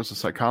Meyer was a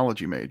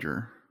psychology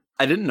major.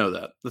 I didn't know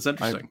that. That's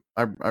interesting.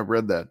 I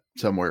read that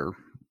somewhere.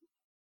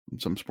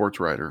 Some sports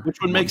writer,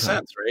 which would make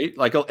sense, right?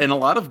 Like, and a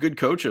lot of good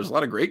coaches, a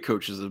lot of great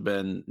coaches have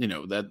been,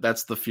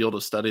 that's the field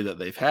of study that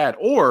they've had.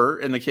 Or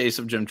in the case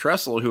of Jim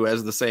Tressel, who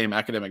has the same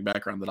academic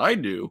background that I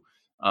do,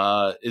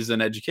 is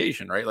in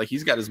education, right? Like,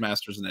 he's got his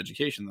master's in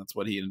education. That's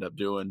what he ended up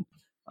doing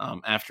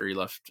after he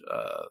left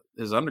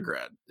his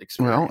undergrad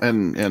experience. Well,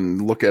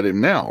 and look at him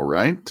now,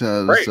 right?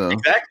 Right,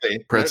 exactly.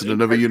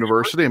 President of a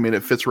university. I mean,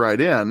 it fits right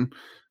in.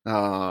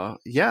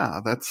 Yeah,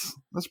 that's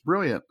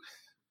brilliant.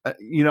 I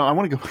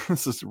want to go,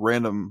 this is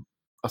random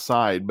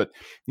aside, but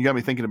you got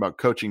me thinking about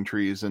coaching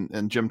trees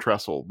and Jim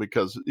Tressel,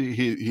 because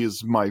he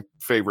is my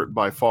favorite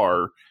by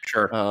far.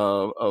 Sure.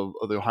 Of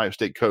the Ohio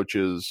State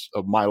coaches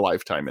of my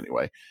lifetime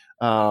anyway.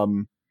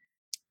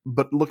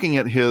 But looking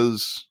at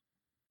his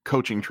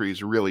coaching tree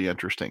is really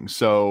interesting.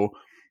 So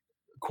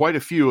quite a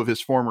few of his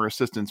former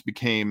assistants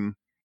became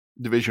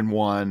Division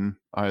I,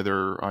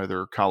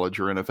 either college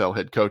or NFL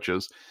head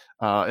coaches.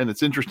 And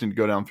it's interesting to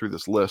go down through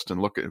this list and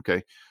look at,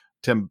 okay,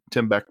 Tim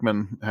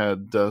Beckman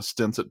had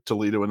stints at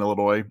Toledo in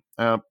Illinois.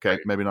 Okay, right.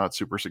 Maybe not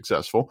super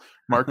successful.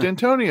 Mark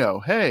D'Antonio.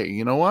 Hey,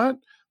 you know what?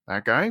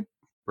 That guy,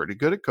 pretty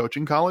good at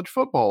coaching college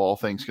football, all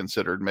things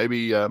considered.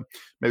 Maybe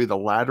the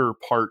latter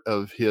part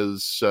of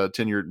his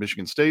tenure at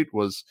Michigan State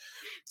was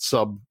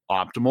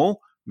suboptimal.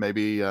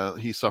 Maybe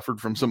he suffered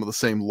from some of the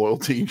same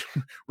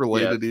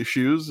loyalty-related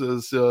issues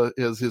as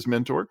his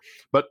mentor.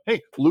 But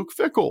hey, Luke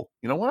Fickell.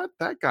 You know what?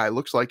 That guy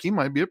looks like he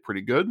might be a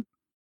pretty good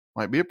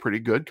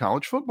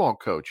college football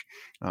coach.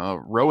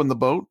 Rowing the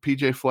boat,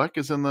 PJ Fleck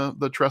is in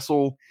the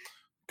Tressel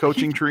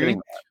coaching tree.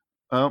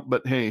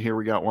 But hey, here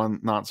we got one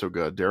not so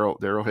good.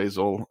 Darrell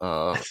Hazel,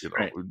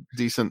 right.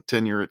 Decent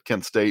tenure at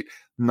Kent State,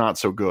 not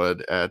so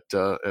good at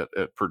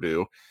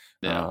Purdue.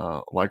 Yeah.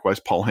 Likewise,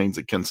 Paul Haynes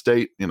at Kent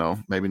State.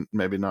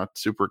 Maybe not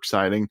super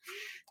exciting.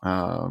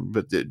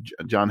 But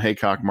John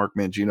Haycock, Mark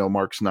Mangino,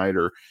 Mark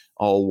Snyder,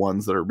 all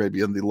ones that are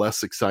maybe in the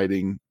less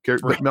exciting.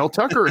 But Mel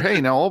Tucker, hey,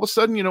 now all of a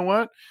sudden, you know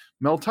what?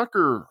 Mel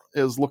Tucker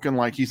is looking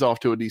like he's off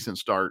to a decent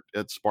start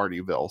at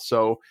Spartyville.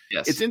 So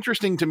It's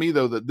interesting to me,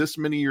 though, that this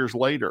many years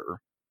later,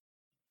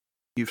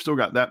 you've still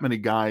got that many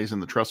guys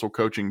in the Tressel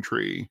coaching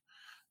tree,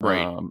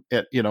 right?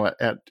 At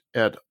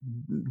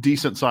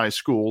decent sized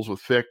schools with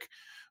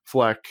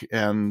Fleck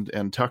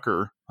and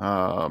Tucker.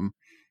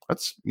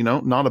 That's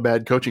not a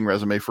bad coaching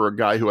resume for a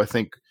guy who I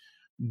think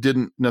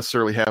didn't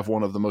necessarily have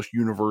one of the most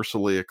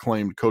universally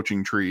acclaimed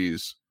coaching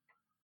trees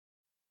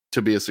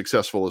to be as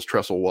successful as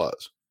Tressel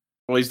was.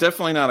 Well, he's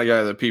definitely not a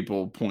guy that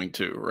people point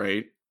to,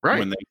 right? Right.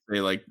 When they say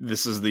like,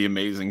 this is the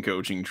amazing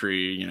coaching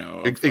tree,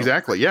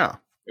 exactly. Yeah.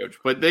 Coach.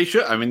 But they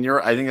should. I mean,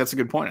 I think that's a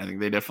good point. I think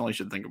they definitely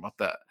should think about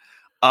that.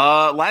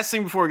 Last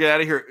thing before we get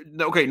out of here.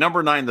 Okay.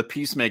 Number 9, the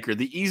peacemaker,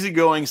 the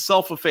easygoing,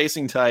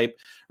 self-effacing type,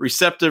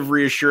 receptive,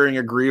 reassuring,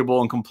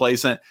 agreeable, and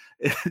complacent.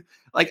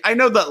 Like, I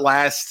know that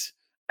last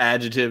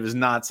adjective is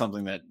not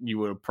something that you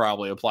would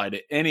probably apply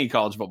to any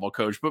college football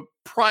coach, but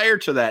prior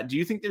to that, do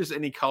you think there's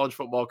any college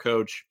football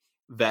coach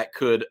that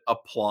could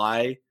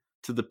apply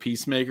to the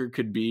peacemaker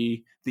could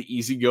be the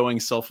easygoing,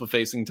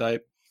 self-effacing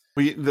type?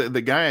 Well,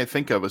 the guy I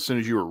think of as soon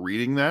as you were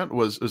reading that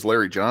was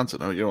Larry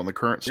Johnson, on the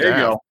current staff. There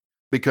you go.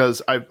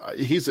 Because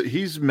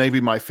he's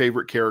maybe my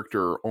favorite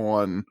character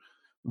on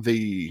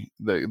the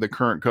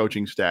current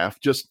coaching staff.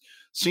 Just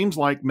seems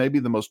like maybe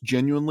the most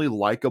genuinely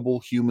likable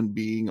human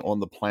being on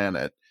the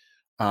planet.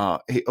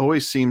 He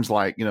always seems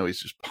like, he's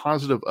just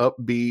positive,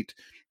 upbeat.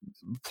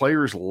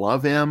 Players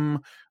love him.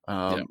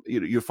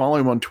 You follow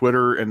him on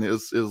Twitter, and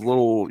his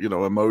little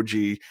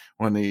emoji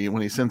when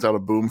he sends out a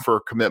boom for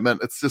a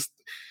commitment. It's just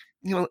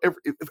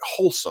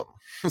wholesome.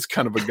 It's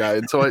kind of a guy.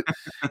 And so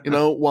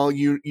while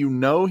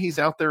he's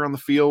out there on the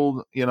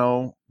field,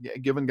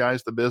 giving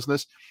guys the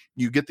business,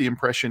 you get the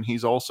impression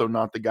he's also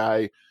not the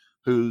guy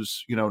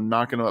who's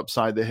knocking them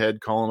upside the head,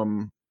 calling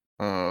them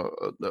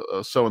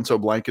so and so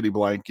blankety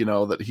blank.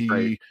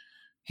 That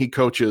he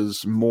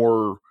coaches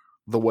more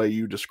the way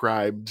you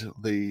described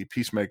the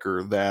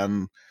peacemaker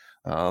than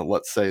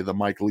let's say the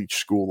Mike Leach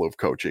school of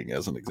coaching,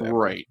 as an example.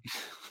 Right.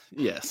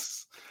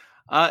 Yes.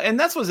 And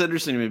that's what's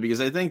interesting to me,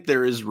 because I think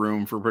there is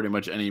room for pretty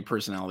much any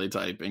personality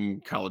type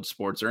in college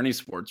sports, or any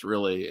sports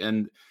really.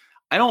 And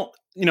I don't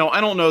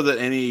know that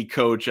any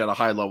coach at a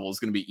high level is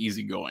going to be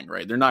easygoing,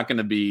 right? They're not going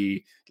to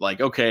be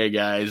like, okay,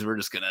 guys, we're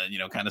just going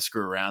to, kind of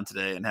screw around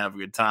today and have a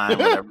good time.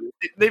 Whatever.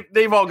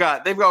 they've all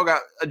got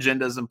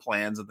agendas and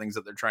plans and things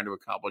that they're trying to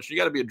accomplish. You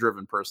got to be a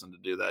driven person to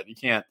do that. You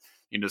can't,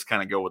 just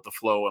kind of go with the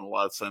flow in a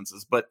lot of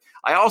senses. But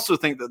I also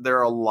think that there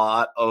are a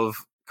lot of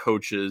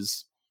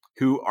coaches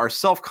who are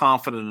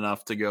self-confident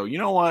enough to go, you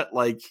know what,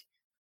 like,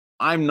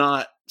 I'm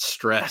not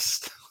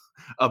stressed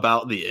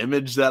about the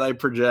image that I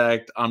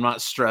project. I'm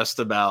not stressed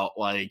about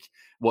like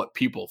what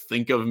people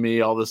think of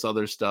me, all this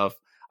other stuff.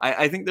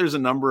 I think there's a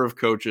number of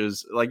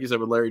coaches, like you said,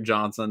 with Larry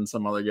Johnson,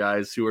 some other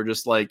guys who are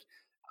just like,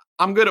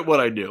 I'm good at what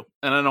I do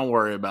and I don't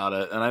worry about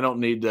it. And I don't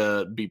need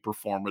to be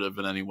performative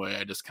in any way.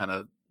 I just kind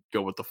of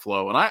go with the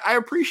flow. And I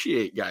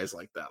appreciate guys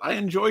like that. I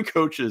enjoy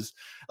coaches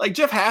like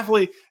Jeff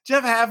Hafley.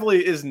 Jeff Hafley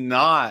is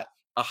not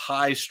a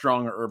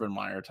high-strung Urban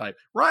Meyer type.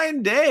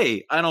 Ryan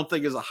Day, I don't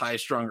think, is a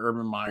high-strung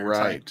Urban Meyer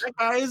type. That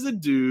guy is a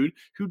dude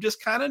who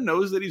just kind of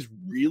knows that he's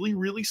really,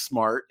 really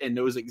smart and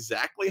knows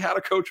exactly how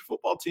to coach a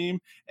football team,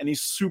 and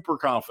he's super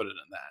confident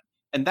in that.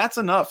 And that's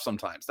enough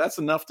sometimes. That's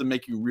enough to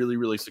make you really,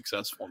 really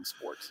successful in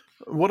sports.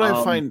 What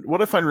I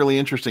find really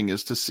interesting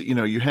is to see,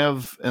 you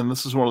have, and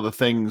this is one of the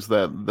things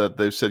that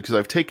they've said, because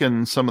I've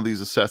taken some of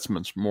these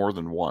assessments more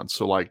than once.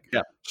 So like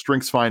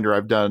StrengthsFinder,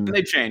 I've done. And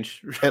they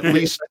change at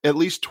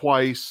least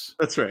twice.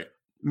 That's right.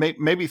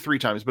 Maybe 3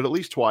 times, but at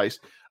least twice.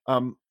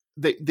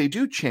 They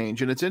do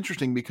change, and it's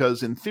interesting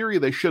because in theory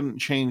they shouldn't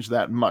change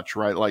that much,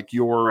 right? Like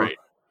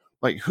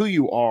like who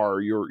you are,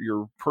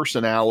 your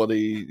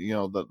personality,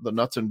 the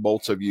nuts and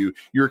bolts of you,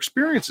 your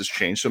experience has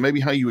changed. So maybe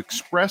how you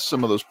express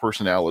some of those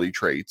personality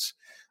traits.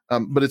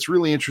 But it's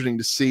really interesting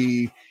to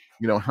see,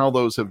 how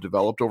those have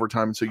developed over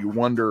time. And so you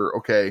wonder,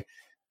 okay,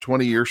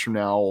 20 years from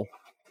now,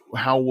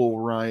 how will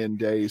Ryan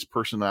Day's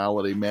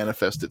personality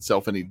manifest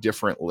itself any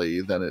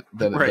differently than it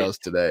does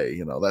today?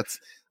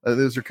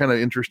 Those are kind of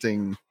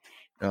interesting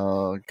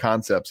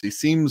concepts. He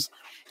seems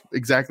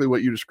exactly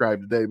what you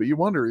described today, but you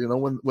wonder,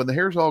 when the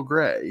hair's all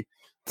gray,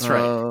 that's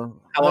right.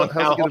 How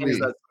long is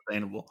that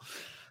sustainable?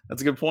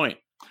 That's a good point.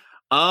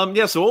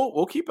 So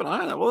we'll keep an eye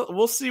on that.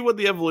 We'll see what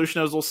the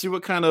evolution is. We'll see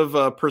what kind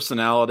of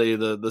personality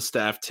the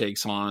staff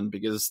takes on,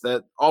 because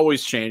that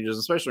always changes,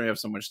 especially when you have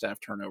so much staff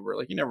turnover.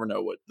 Like, you never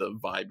know what the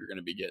vibe you're going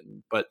to be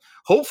getting, but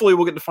hopefully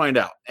we'll get to find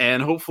out.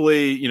 And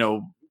hopefully,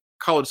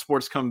 college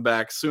sports come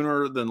back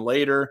sooner than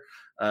later.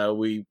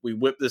 We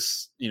whip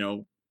this,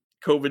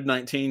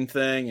 COVID-19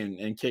 thing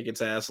and kick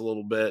its ass a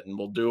little bit, and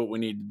we'll do what we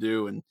need to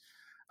do. And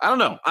I don't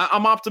know.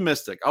 I'm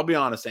optimistic. I'll be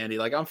honest, Andy.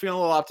 Like, I'm feeling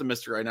a little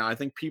optimistic right now. I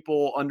think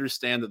people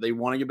understand that they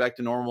want to get back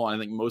to normal. I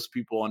think most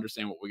people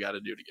understand what we got to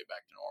do to get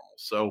back to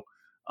normal.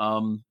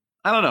 So,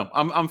 I don't know.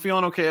 I'm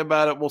feeling okay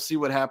about it. We'll see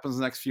what happens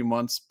the next few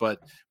months, but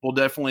we'll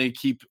definitely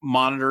keep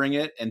monitoring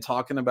it and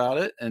talking about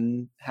it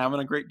and having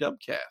a great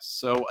Dubcast.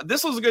 So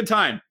this was a good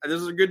time.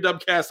 This is a good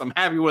Dubcast. I'm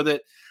happy with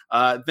it.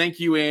 Thank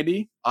you,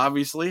 Andy.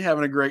 Obviously,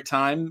 having a great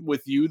time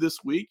with you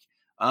this week.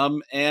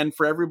 And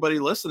for everybody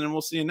listening,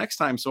 we'll see you next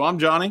time. So I'm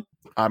Johnny.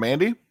 I'm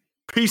Andy.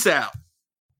 Peace out.